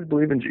 "Hey, do you guys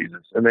believe in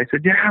Jesus?" And they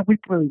said, "Yeah, we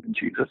believe in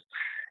Jesus."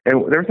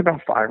 And there was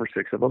about 5 or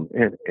 6 of them.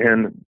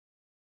 And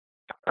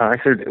I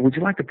said, "Would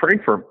you like to pray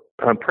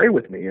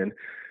with me?"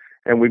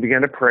 And we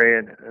began to pray,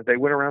 and they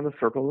went around the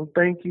circle. And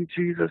thank you,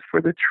 Jesus,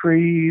 for the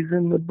trees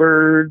and the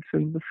birds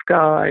and the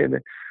sky,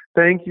 and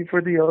thank you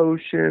for the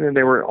ocean. And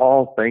they were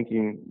all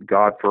thanking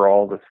God for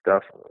all the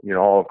stuff,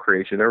 all of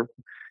creation. They're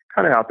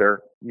kind of out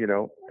there,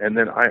 And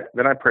then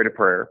I prayed a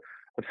prayer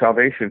of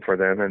salvation for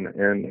them,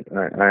 and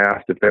I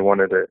asked if they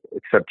wanted to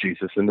accept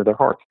Jesus into their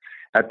hearts.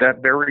 At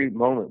that very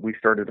moment, we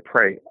started to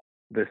pray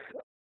this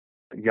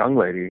young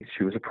lady,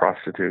 she was a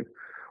prostitute,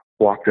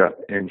 walked up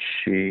and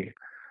she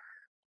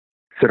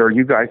said, "Are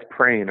you guys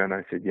praying?" And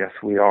I said, "Yes,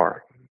 we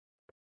are."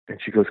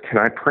 And she goes, "Can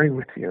I pray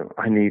with you?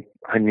 I need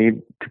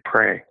to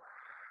pray.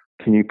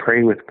 Can you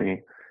pray with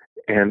me?"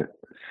 And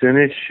as soon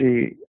as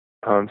she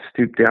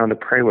stooped down to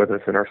pray with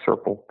us in our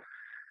circle,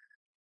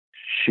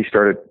 she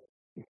started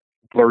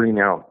blurting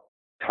out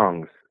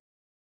tongues.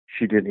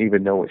 She didn't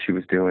even know what she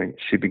was doing.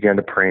 She began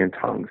to pray in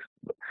tongues.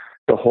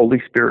 The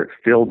Holy Spirit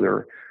filled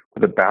her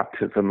with a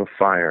baptism of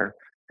fire,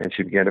 and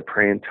she began to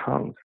pray in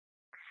tongues.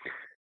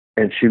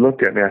 And she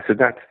looked at me. I said,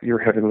 "That's your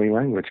heavenly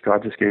language.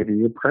 God just gave you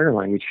your prayer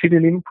language." She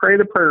didn't even pray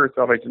the prayer of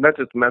salvation. That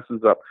just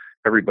messes up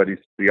everybody's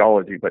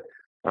theology. But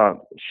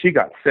she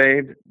got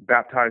saved,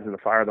 baptized in the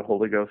fire of the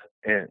Holy Ghost,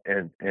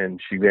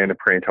 and she began to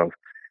pray in tongues.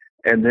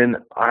 And then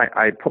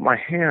I put my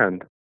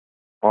hand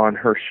on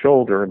her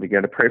shoulder and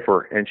began to pray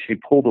for her, and she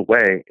pulled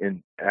away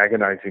in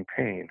agonizing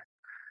pain.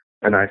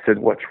 And I said,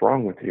 "What's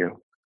wrong with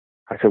you?"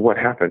 I said, "What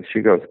happened?"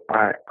 She goes,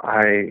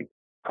 I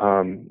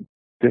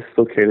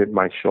dislocated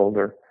my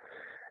shoulder."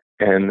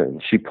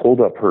 And she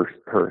pulled up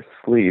her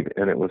sleeve,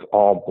 and it was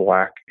all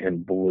black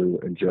and blue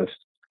and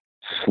just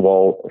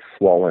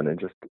swollen, and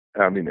just,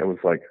 I mean, it was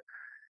like,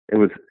 it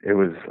was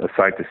a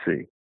sight to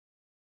see.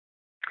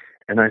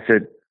 And I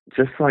said,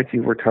 "Just like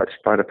you were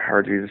touched by the power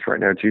of Jesus right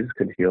now, Jesus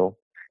can heal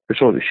her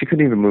shoulder." She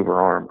couldn't even move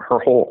her arm. Her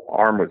whole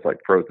arm was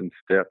like frozen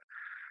stiff.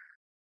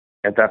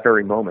 At that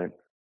very moment,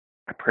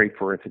 I prayed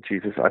for her and said,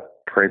 "Jesus, I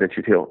pray that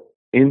you'd heal."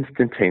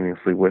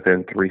 Instantaneously,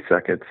 within 3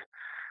 seconds,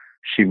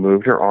 she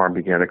moved her arm,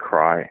 began to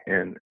cry,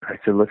 and I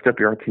said, "Lift up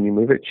your arm. Can you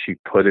move it?" She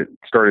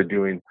started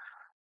doing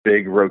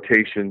big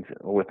rotations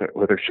with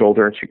her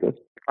shoulder, and she goes,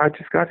 "I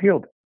just got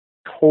healed."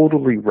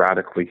 Totally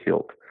radically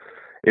healed.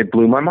 It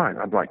blew my mind.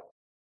 I'm like,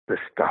 this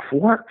stuff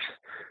works.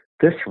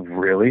 This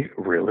really,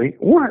 really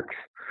works.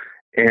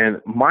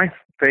 And my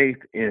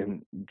faith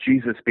in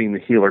Jesus being the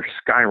healer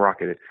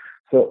skyrocketed.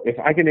 So if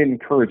I can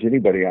encourage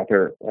anybody out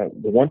there,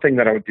 the one thing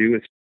that I would do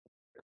is,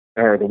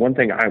 or the one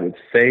thing I would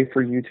say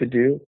for you to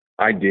do,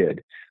 I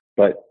did,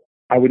 but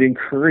I would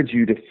encourage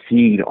you to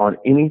feed on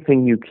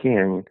anything you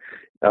can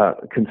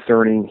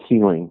concerning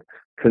healing,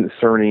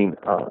 concerning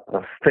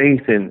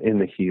faith in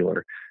the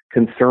healer,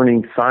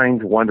 concerning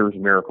signs, wonders,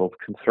 miracles,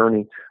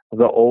 concerning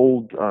the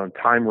old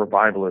time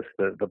revivalists,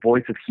 the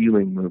voice of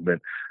healing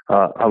movement.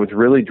 I was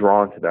really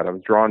drawn to that. I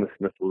was drawn to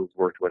Smith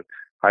Wigglesworth when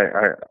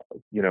I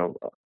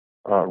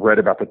read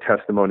about the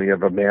testimony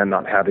of a man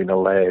not having a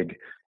leg,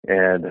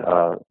 and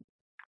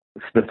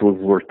Smith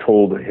Wigglesworth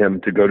told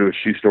him to go to a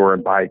shoe store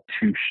and buy a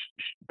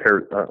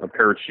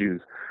pair of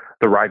shoes,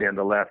 the right and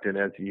the left. And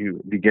as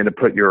you begin to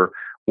put your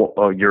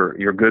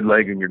good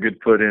leg and your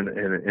good foot in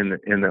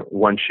the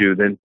one shoe,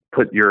 then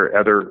put your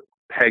other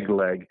peg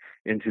leg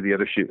into the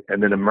other shoe,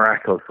 and then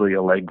miraculously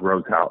a leg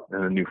grows out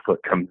and a new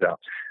foot comes out.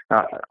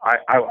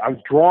 I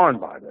was drawn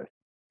by this,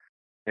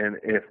 and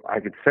if I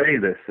could say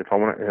this,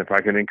 if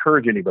I can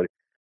encourage anybody,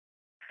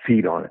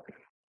 feed on it.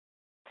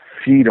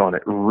 Feed on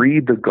it.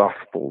 Read the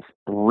Gospels.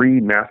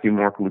 Read Matthew,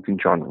 Mark, Luke,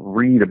 and John.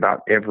 Read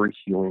about every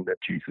healing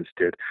that Jesus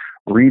did.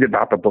 Read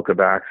about the book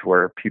of Acts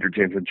where Peter,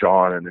 James, and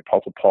John, and the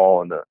Apostle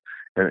Paul,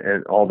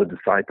 and all the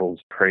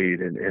disciples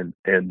prayed, and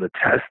the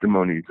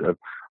testimonies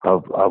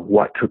of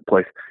what took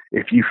place.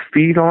 If you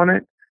feed on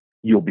it,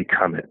 you'll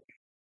become it.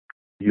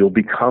 You'll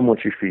become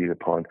what you feed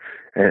upon,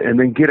 and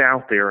then get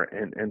out there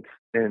and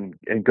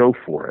go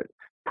for it.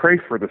 Pray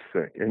for the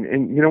sick,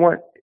 and you know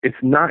what?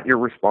 It's not your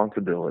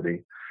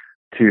responsibility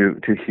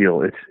to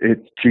heal. It's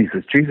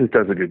Jesus. Jesus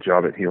does a good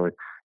job at healing.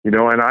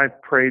 And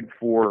I've prayed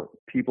for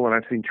people, and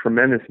I've seen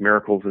tremendous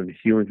miracles and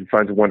healings and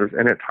signs and wonders.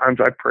 And at times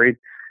I've prayed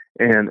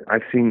and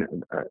I've seen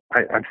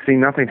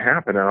nothing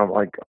happen. And I'm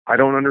like, I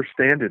don't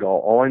understand it all.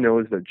 All I know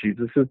is that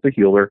Jesus is the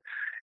healer,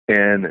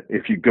 and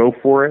if you go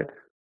for it,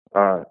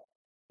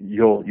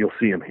 you'll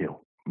see him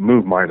heal,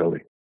 move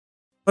mightily.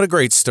 What a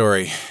great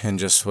story, and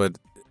just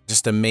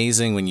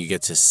amazing when you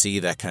get to see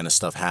that kind of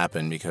stuff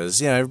happen,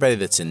 because everybody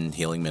that's in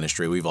healing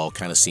ministry, we've all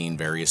kind of seen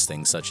various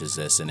things such as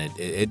this, and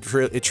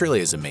it truly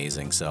is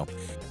amazing. So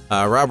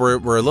Rob,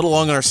 we're a little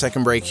long on our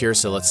second break here,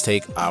 so let's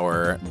take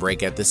our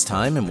break at this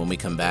time, and when we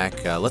come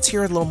back, let's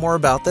hear a little more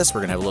about this. We're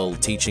gonna have a little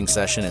teaching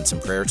session and some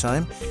prayer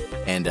time,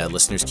 and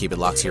listeners, keep it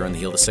locked here on the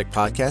Heal the Sick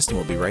podcast, and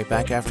we'll be right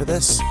back after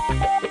this.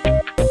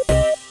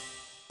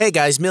 Hey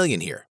guys,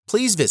 Million here.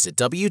 Please visit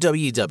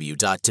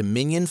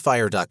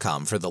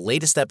www.dominionfire.com for the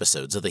latest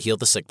episodes of the Heal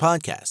the Sick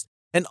podcast,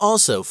 and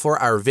also for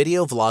our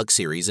video vlog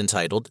series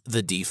entitled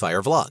The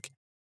D-Fire Vlog.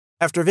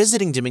 After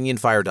visiting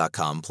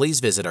dominionfire.com, please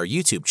visit our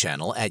YouTube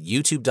channel at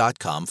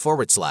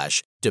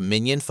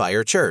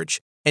youtube.com/DominionFireChurch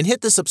and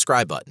hit the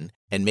subscribe button,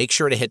 and make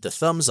sure to hit the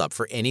thumbs up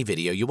for any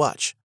video you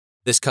watch.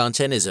 This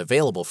content is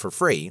available for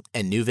free,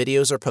 and new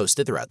videos are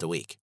posted throughout the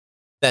week.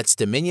 That's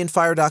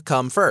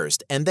dominionfire.com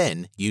first, and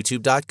then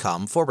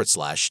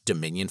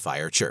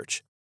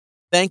youtube.com/DominionFireChurch.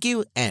 Thank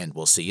you, and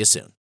we'll see you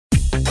soon.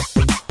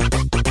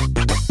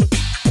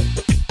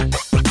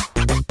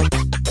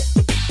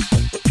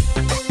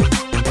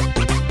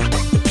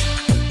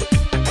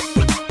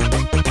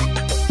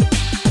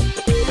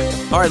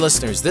 All right,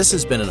 listeners, this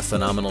has been a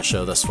phenomenal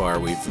show thus far.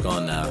 We've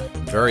gone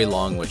very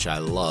long, which I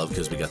love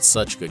because we got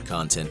such good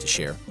content to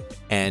share.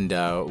 And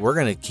we're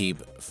going to keep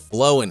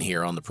flowing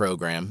here on the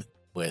program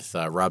with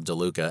Rob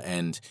DeLuca.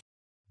 And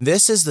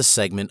this is the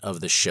segment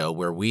of the show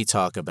where we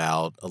talk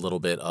about a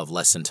little bit of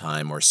lesson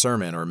time or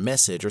sermon or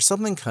message or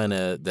something kind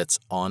of that's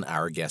on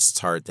our guest's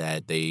heart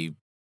that they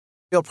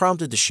feel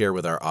prompted to share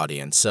with our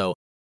audience. So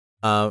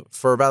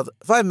for about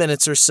 5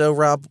 minutes or so,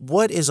 Rob,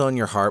 what is on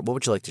your heart? What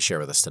would you like to share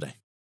with us today?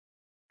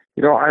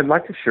 I'd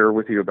like to share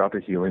with you about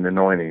the healing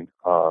anointing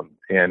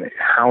and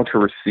how to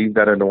receive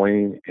that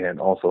anointing and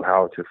also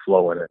how to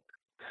flow in it.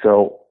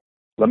 So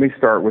let me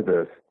start with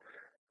this.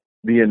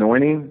 The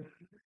anointing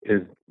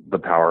is the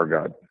power of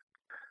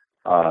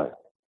God.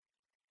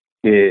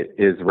 It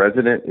is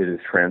resident, it is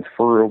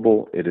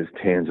transferable, it is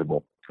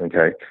tangible,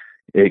 okay?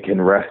 It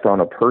can rest on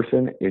a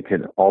person. It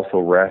can also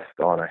rest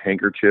on a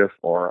handkerchief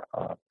or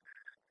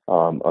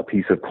a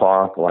piece of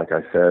cloth. Like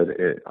I said,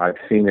 I've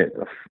seen it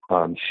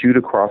shoot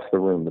across the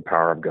room, the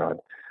power of God.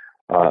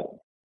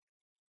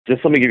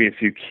 Just let me give you a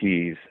few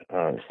keys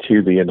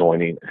to the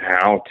anointing,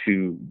 how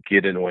to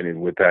get anointed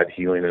with that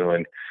healing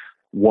anointing.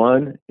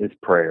 One is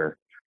prayer.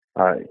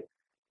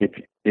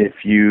 If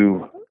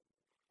you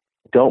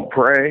don't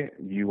pray,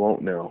 you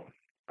won't know.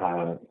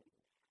 The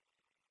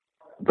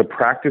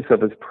practice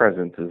of His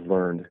presence is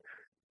learned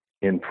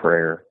in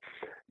prayer.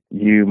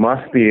 You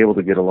must be able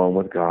to get alone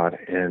with God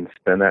and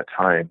spend that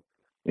time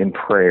in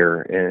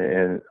prayer.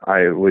 And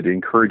I would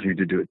encourage you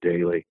to do it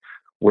daily,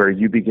 where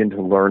you begin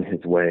to learn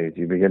His ways.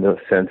 You begin to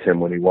sense Him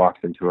when He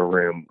walks into a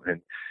room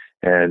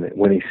and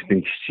when He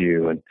speaks to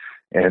you.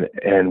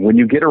 And when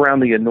you get around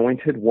the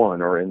Anointed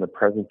One or in the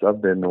presence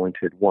of the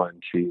Anointed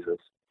One, Jesus,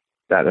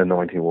 that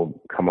anointing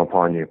will come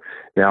upon you.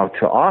 Now,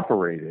 to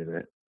operate in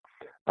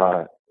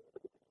it,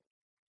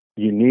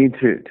 you need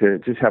to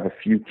just have a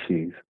few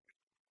keys.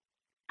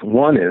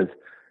 One is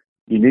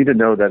you need to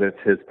know that it's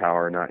His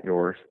power, not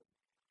yours.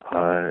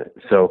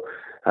 So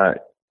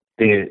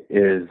it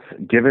is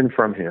given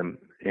from Him,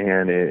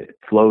 and it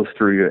flows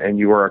through you, and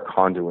you are a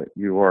conduit.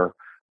 You are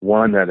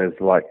one that is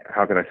like,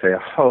 how can I say, a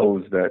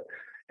hose that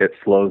it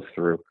flows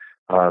through.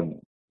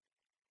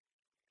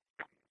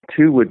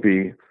 Two would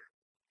be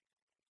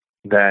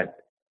that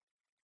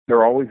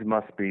there always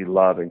must be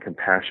love and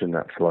compassion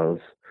that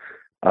flows.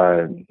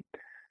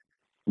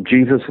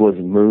 Jesus was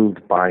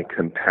moved by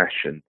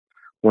compassion.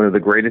 One of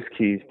the greatest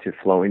keys to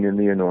flowing in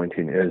the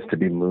anointing is to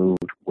be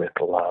moved with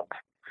love.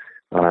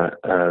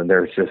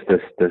 There's just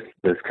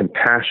this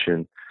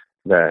compassion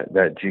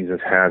that Jesus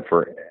had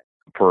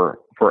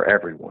for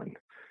everyone,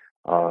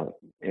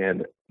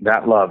 and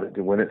that love,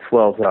 when it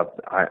swells up,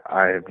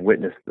 I've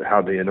witnessed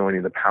how the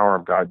anointing, the power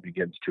of God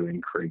begins to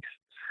increase.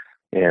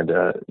 And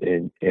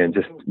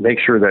just make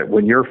sure that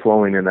when you're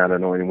flowing in that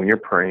anointing, when you're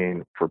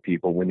praying for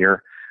people, when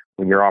you're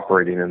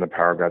operating in the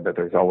power of God, that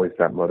there's always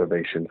that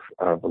motivation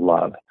of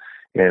love.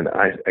 And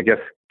I guess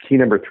key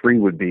number 3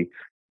 would be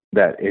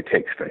that it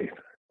takes faith.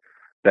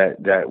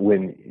 That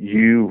when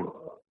you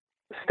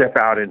step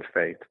out in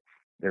faith,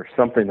 there's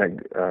something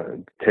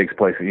that takes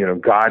place.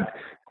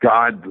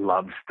 God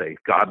loves faith.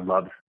 God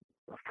loves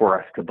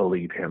for us to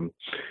believe Him.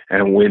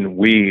 And when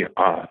we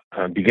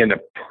begin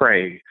to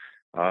pray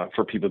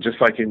for people,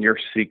 just like in your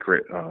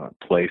secret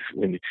place,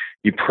 when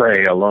you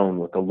pray alone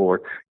with the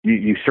Lord,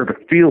 you start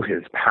to feel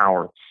His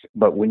power.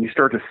 But when you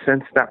start to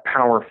sense that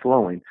power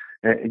flowing,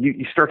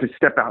 you start to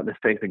step out in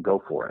faith and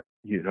go for it.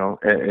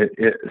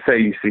 Say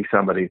you see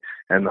somebody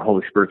and the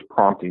Holy Spirit's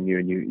prompting you,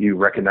 and you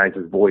recognize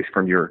His voice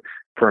from your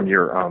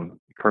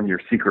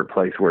secret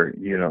place where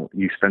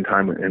you spend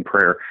time in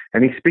prayer,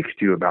 and He speaks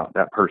to you about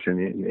that person,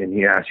 and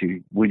He asks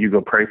you, will you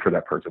go pray for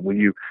that person? Will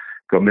you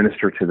go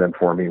minister to them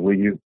for me? Will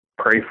you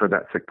pray for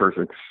that sick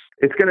person?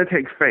 It's going to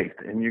take faith,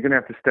 and you're going to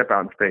have to step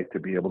out in faith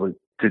to be able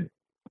to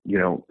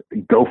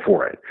go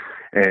for it.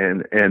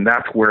 And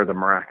that's where the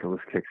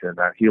miraculous kicks in,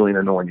 that healing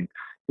anointing,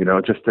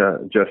 just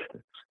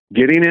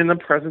getting in the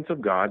presence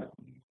of God.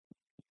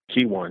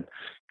 Key 1,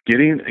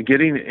 getting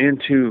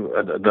into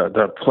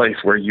the place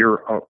where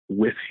you're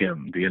with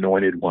Him, the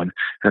Anointed One,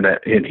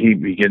 and He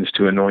begins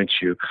to anoint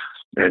you.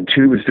 And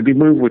 2 is to be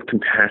moved with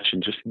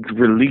compassion. Just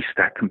release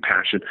that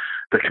compassion,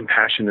 the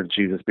compassion of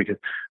Jesus, because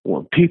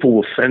people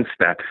will sense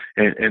that.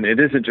 And it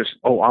isn't just,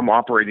 I'm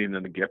operating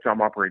in the gift,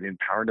 I'm operating in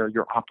power. No,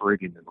 you're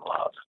operating in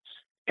love.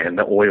 And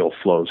the oil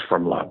flows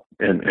from love.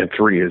 And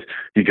 3 is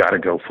you got to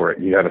go for it.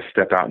 You got to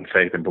step out in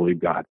faith and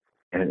believe God.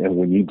 And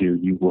when you do,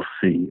 you will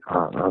see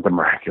the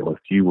miraculous.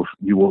 You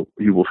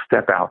will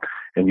step out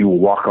and you will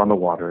walk on the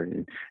water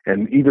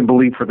and even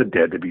believe for the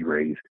dead to be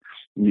raised.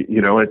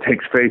 It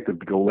takes faith to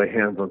go lay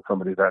hands on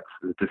somebody that's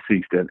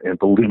deceased and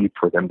believe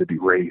for them to be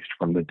raised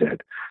from the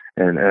dead.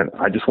 And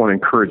I just want to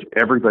encourage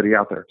everybody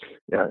out there,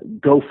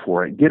 go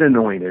for it. Get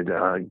anointed.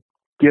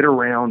 Get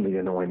around the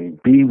anointing.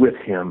 Be with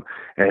Him.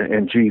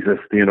 And Jesus,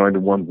 the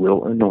Anointed One,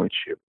 will anoint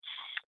you.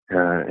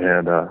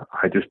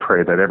 I just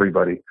pray that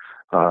everybody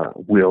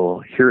will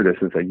hear this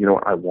and say,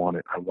 I want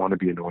it. I want to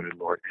be anointed,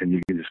 Lord. And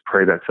you can just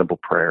pray that simple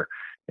prayer,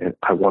 and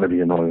I want to be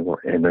anointed,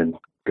 Lord. And then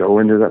go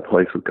into that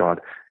place with God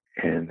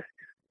and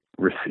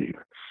receive.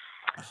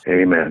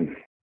 Amen.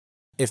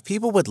 If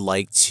people would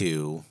like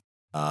to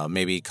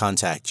maybe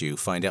contact you,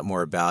 find out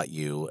more about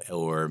you,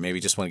 or maybe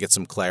just want to get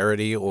some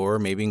clarity, or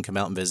maybe can come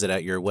out and visit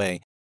out your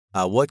way,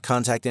 what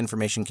contact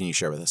information can you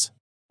share with us?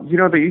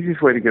 The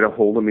easiest way to get a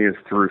hold of me is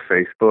through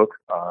Facebook.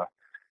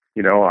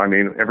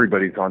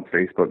 Everybody's on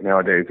Facebook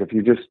nowadays. If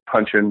you just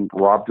punch in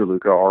Rob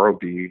DeLuca,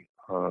 R-O-B,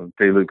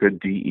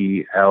 DeLuca,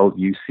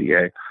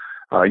 D-E-L-U-C-A,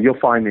 you'll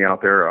find me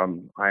out there.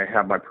 I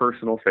have my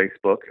personal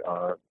Facebook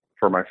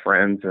for my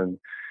friends and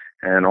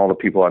all the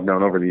people I've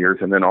known over the years,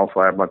 and then also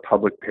I have my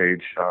public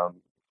page.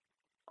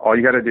 All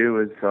you got to do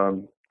is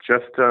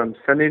just send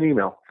me an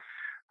email.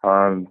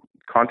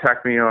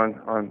 Contact me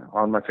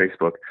on my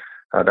Facebook.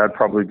 That'd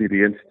probably be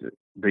the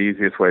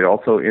easiest way.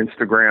 Also,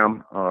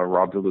 Instagram,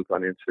 Rob DeLuca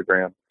on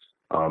Instagram.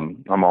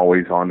 I'm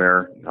always on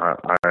there.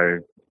 I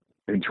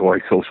enjoy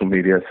social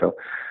media, so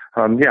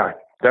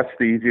that's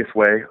the easiest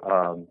way.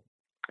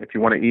 If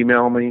you want to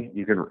email me,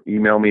 you can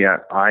email me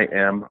at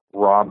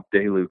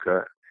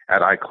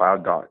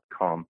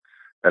iamrobdeluca@icloud.com.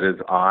 That is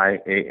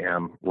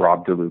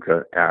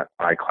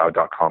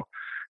iamrobdeluca@icloud.com.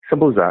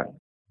 Simple as that.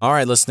 All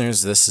right,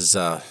 listeners, this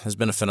has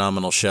been a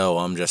phenomenal show.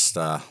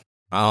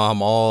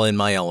 I'm all in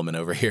my element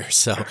over here.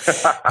 So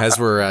as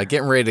we're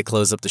getting ready to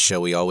close up the show,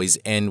 we always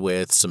end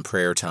with some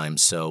prayer time.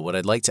 So what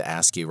I'd like to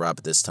ask you, Rob,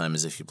 at this time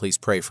is if you please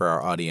pray for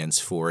our audience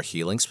for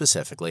healing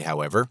specifically.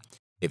 However,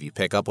 if you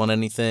pick up on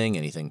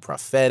anything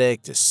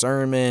prophetic,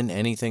 discernment,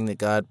 anything that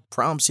God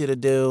prompts you to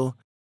do,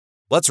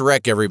 let's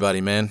wreck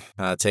everybody, man.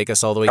 Take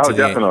us all the way to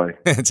definitely.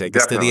 the Take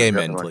us to the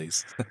amen, definitely.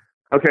 Please.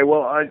 Okay,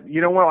 well,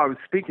 while I was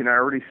speaking, I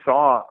already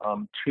saw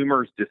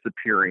tumors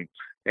disappearing.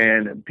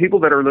 And people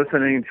that are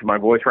listening to my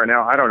voice right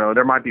now, I don't know,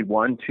 there might be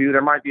 1, 2,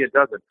 there might be a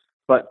dozen,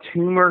 but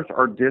tumors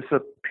are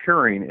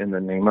disappearing in the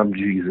name of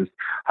Jesus.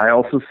 I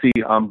also see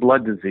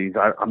blood disease.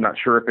 I'm not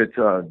sure if it's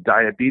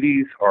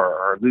diabetes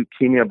or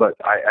leukemia, but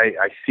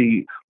I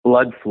see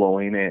blood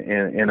flowing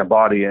in a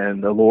body,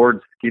 and the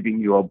Lord's giving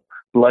you a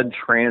blood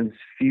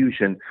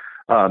transfusion.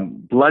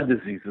 Blood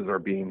diseases are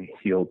being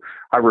healed.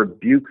 I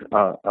rebuke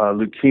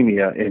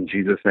leukemia in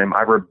Jesus' name.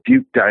 I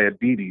rebuke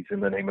diabetes in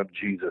the name of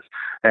Jesus.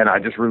 And I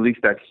just release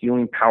that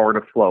healing power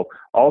to flow.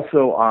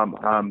 Also,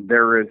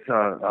 there is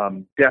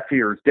deaf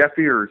ears. Deaf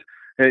ears,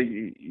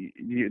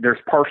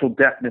 there's partial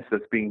deafness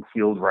that's being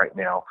healed right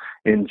now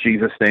in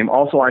Jesus' name.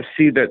 Also, I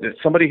see that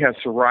somebody has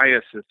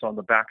psoriasis on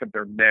the back of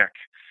their neck.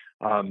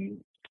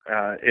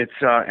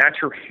 It's at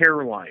your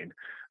hairline.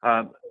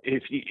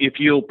 If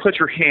you'll put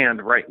your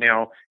hand right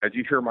now, as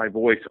you hear my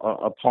voice,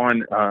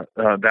 upon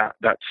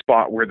that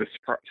spot where the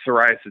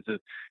psoriasis is,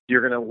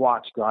 you're going to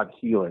watch God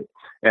heal it.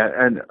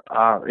 And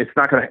it's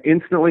not going to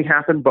instantly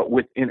happen, but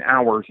within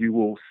hours you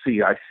will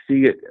see. I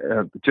see it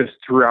just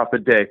throughout the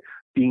day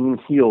being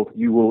healed.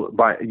 You will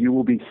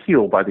be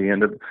healed by the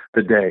end of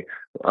the day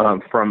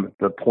from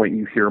the point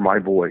you hear my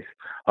voice.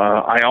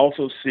 I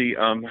also see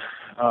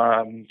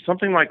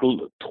something like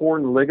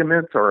torn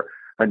ligaments or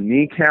a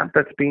kneecap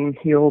that's being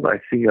healed. I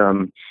see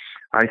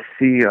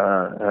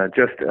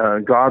just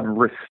God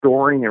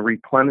restoring and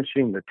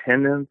replenishing the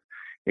tendons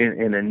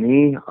in a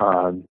knee.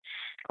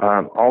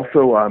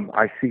 Also,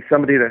 I see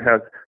somebody that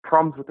has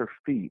problems with their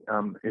feet.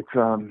 It's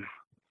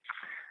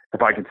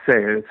if I could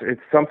say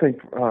it's something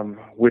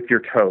with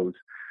your toes.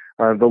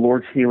 The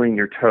Lord's healing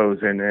your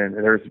toes, and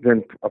there's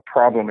been a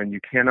problem, and you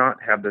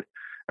cannot have this.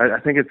 I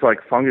think it's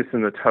like fungus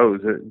in the toes.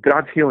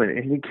 God's healing it,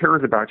 and He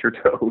cares about your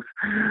toes.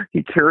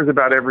 He cares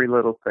about every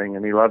little thing,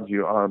 and He loves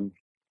you.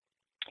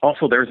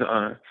 Also, there's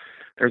a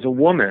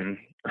woman.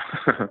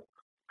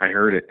 I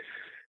heard it.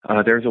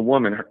 There's a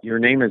woman. Your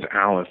name is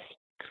Alice.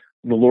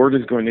 The Lord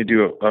is going to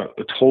do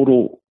a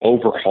total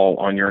overhaul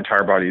on your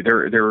entire body.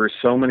 There are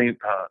so many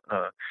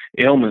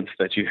ailments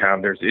that you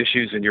have. There's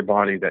issues in your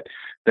body that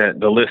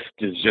the list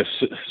is just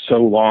so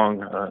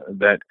long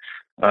that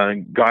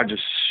God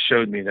just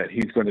showed me that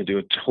He's going to do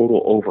a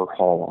total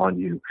overhaul on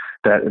you,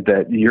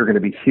 that you're going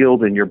to be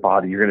healed in your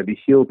body. You're going to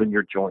be healed in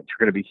your joints. You're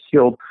going to be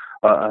healed.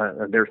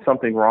 There's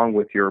something wrong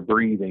with your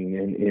breathing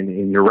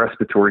in your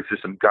respiratory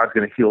system. God's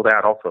going to heal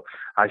that also.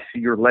 I see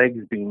your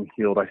legs being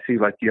healed. I see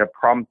like you have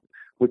problems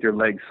with your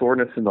legs,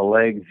 soreness in the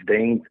legs,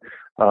 veins,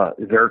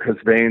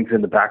 varicose veins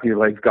in the back of your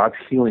legs. God's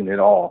healing it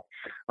all.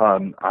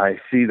 I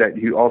see that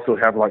you also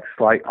have like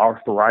slight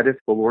arthritis.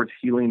 The Lord's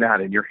healing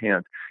that in your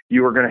hands.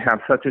 You are going to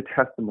have such a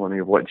testimony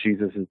of what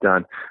Jesus has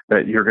done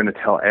that you're going to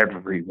tell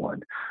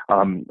everyone.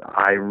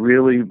 I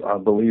really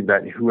believe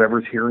that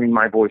whoever's hearing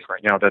my voice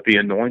right now, that the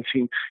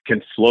anointing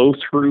can flow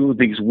through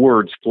these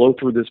words, flow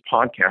through this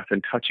podcast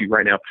and touch you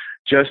right now.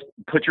 Just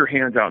put your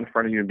hands out in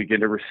front of you and begin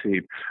to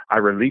receive. I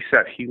release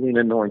that healing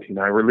anointing.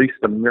 I release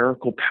the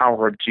miracle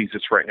power of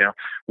Jesus right now.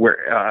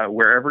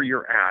 Wherever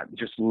you're at,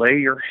 just lay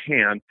your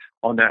hand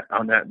on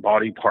that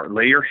body part.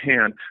 Lay your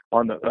hand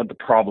on the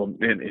problem.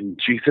 In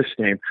Jesus'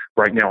 name,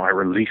 right now, I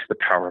release the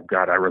power of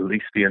God. I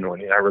release the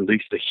anointing. I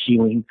release the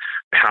healing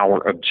power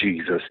of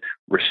Jesus.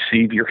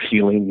 Receive your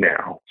healing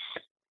now.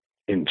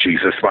 In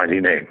Jesus' mighty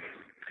name.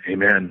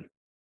 Amen.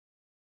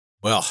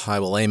 Well, I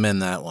will amen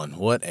that one.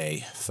 What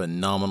a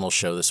phenomenal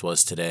show this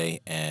was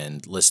today.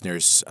 And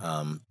listeners,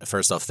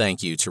 first off,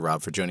 thank you to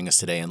Rob for joining us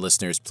today. And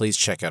listeners, please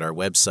check out our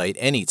website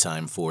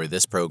anytime for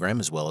this program,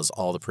 as well as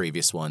all the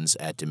previous ones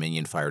at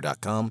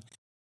dominionfire.com.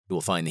 You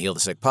will find the Heal the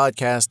Sick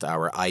podcast,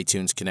 our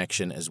iTunes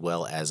connection, as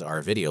well as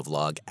our video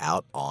vlog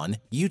out on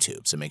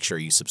YouTube. So make sure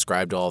you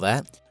subscribe to all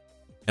that.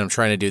 And I'm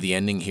trying to do the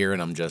ending here,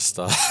 and I'm just,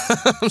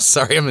 I'm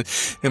sorry, I'm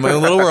in my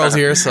own little world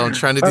here, so I'm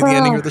trying to do the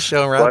ending of the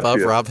show and wrap up.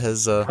 Rob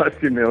has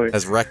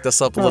wrecked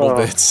us up a little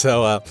bit,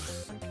 so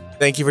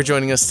thank you for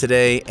joining us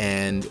today.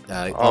 And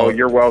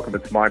you're welcome.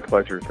 It's my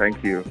pleasure.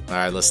 Thank you. All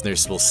right,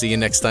 listeners, we'll see you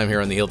next time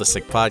here on the Heal the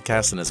Sick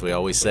podcast, and as we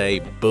always say,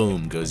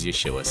 boom goes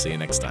Yeshua. See you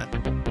next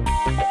time.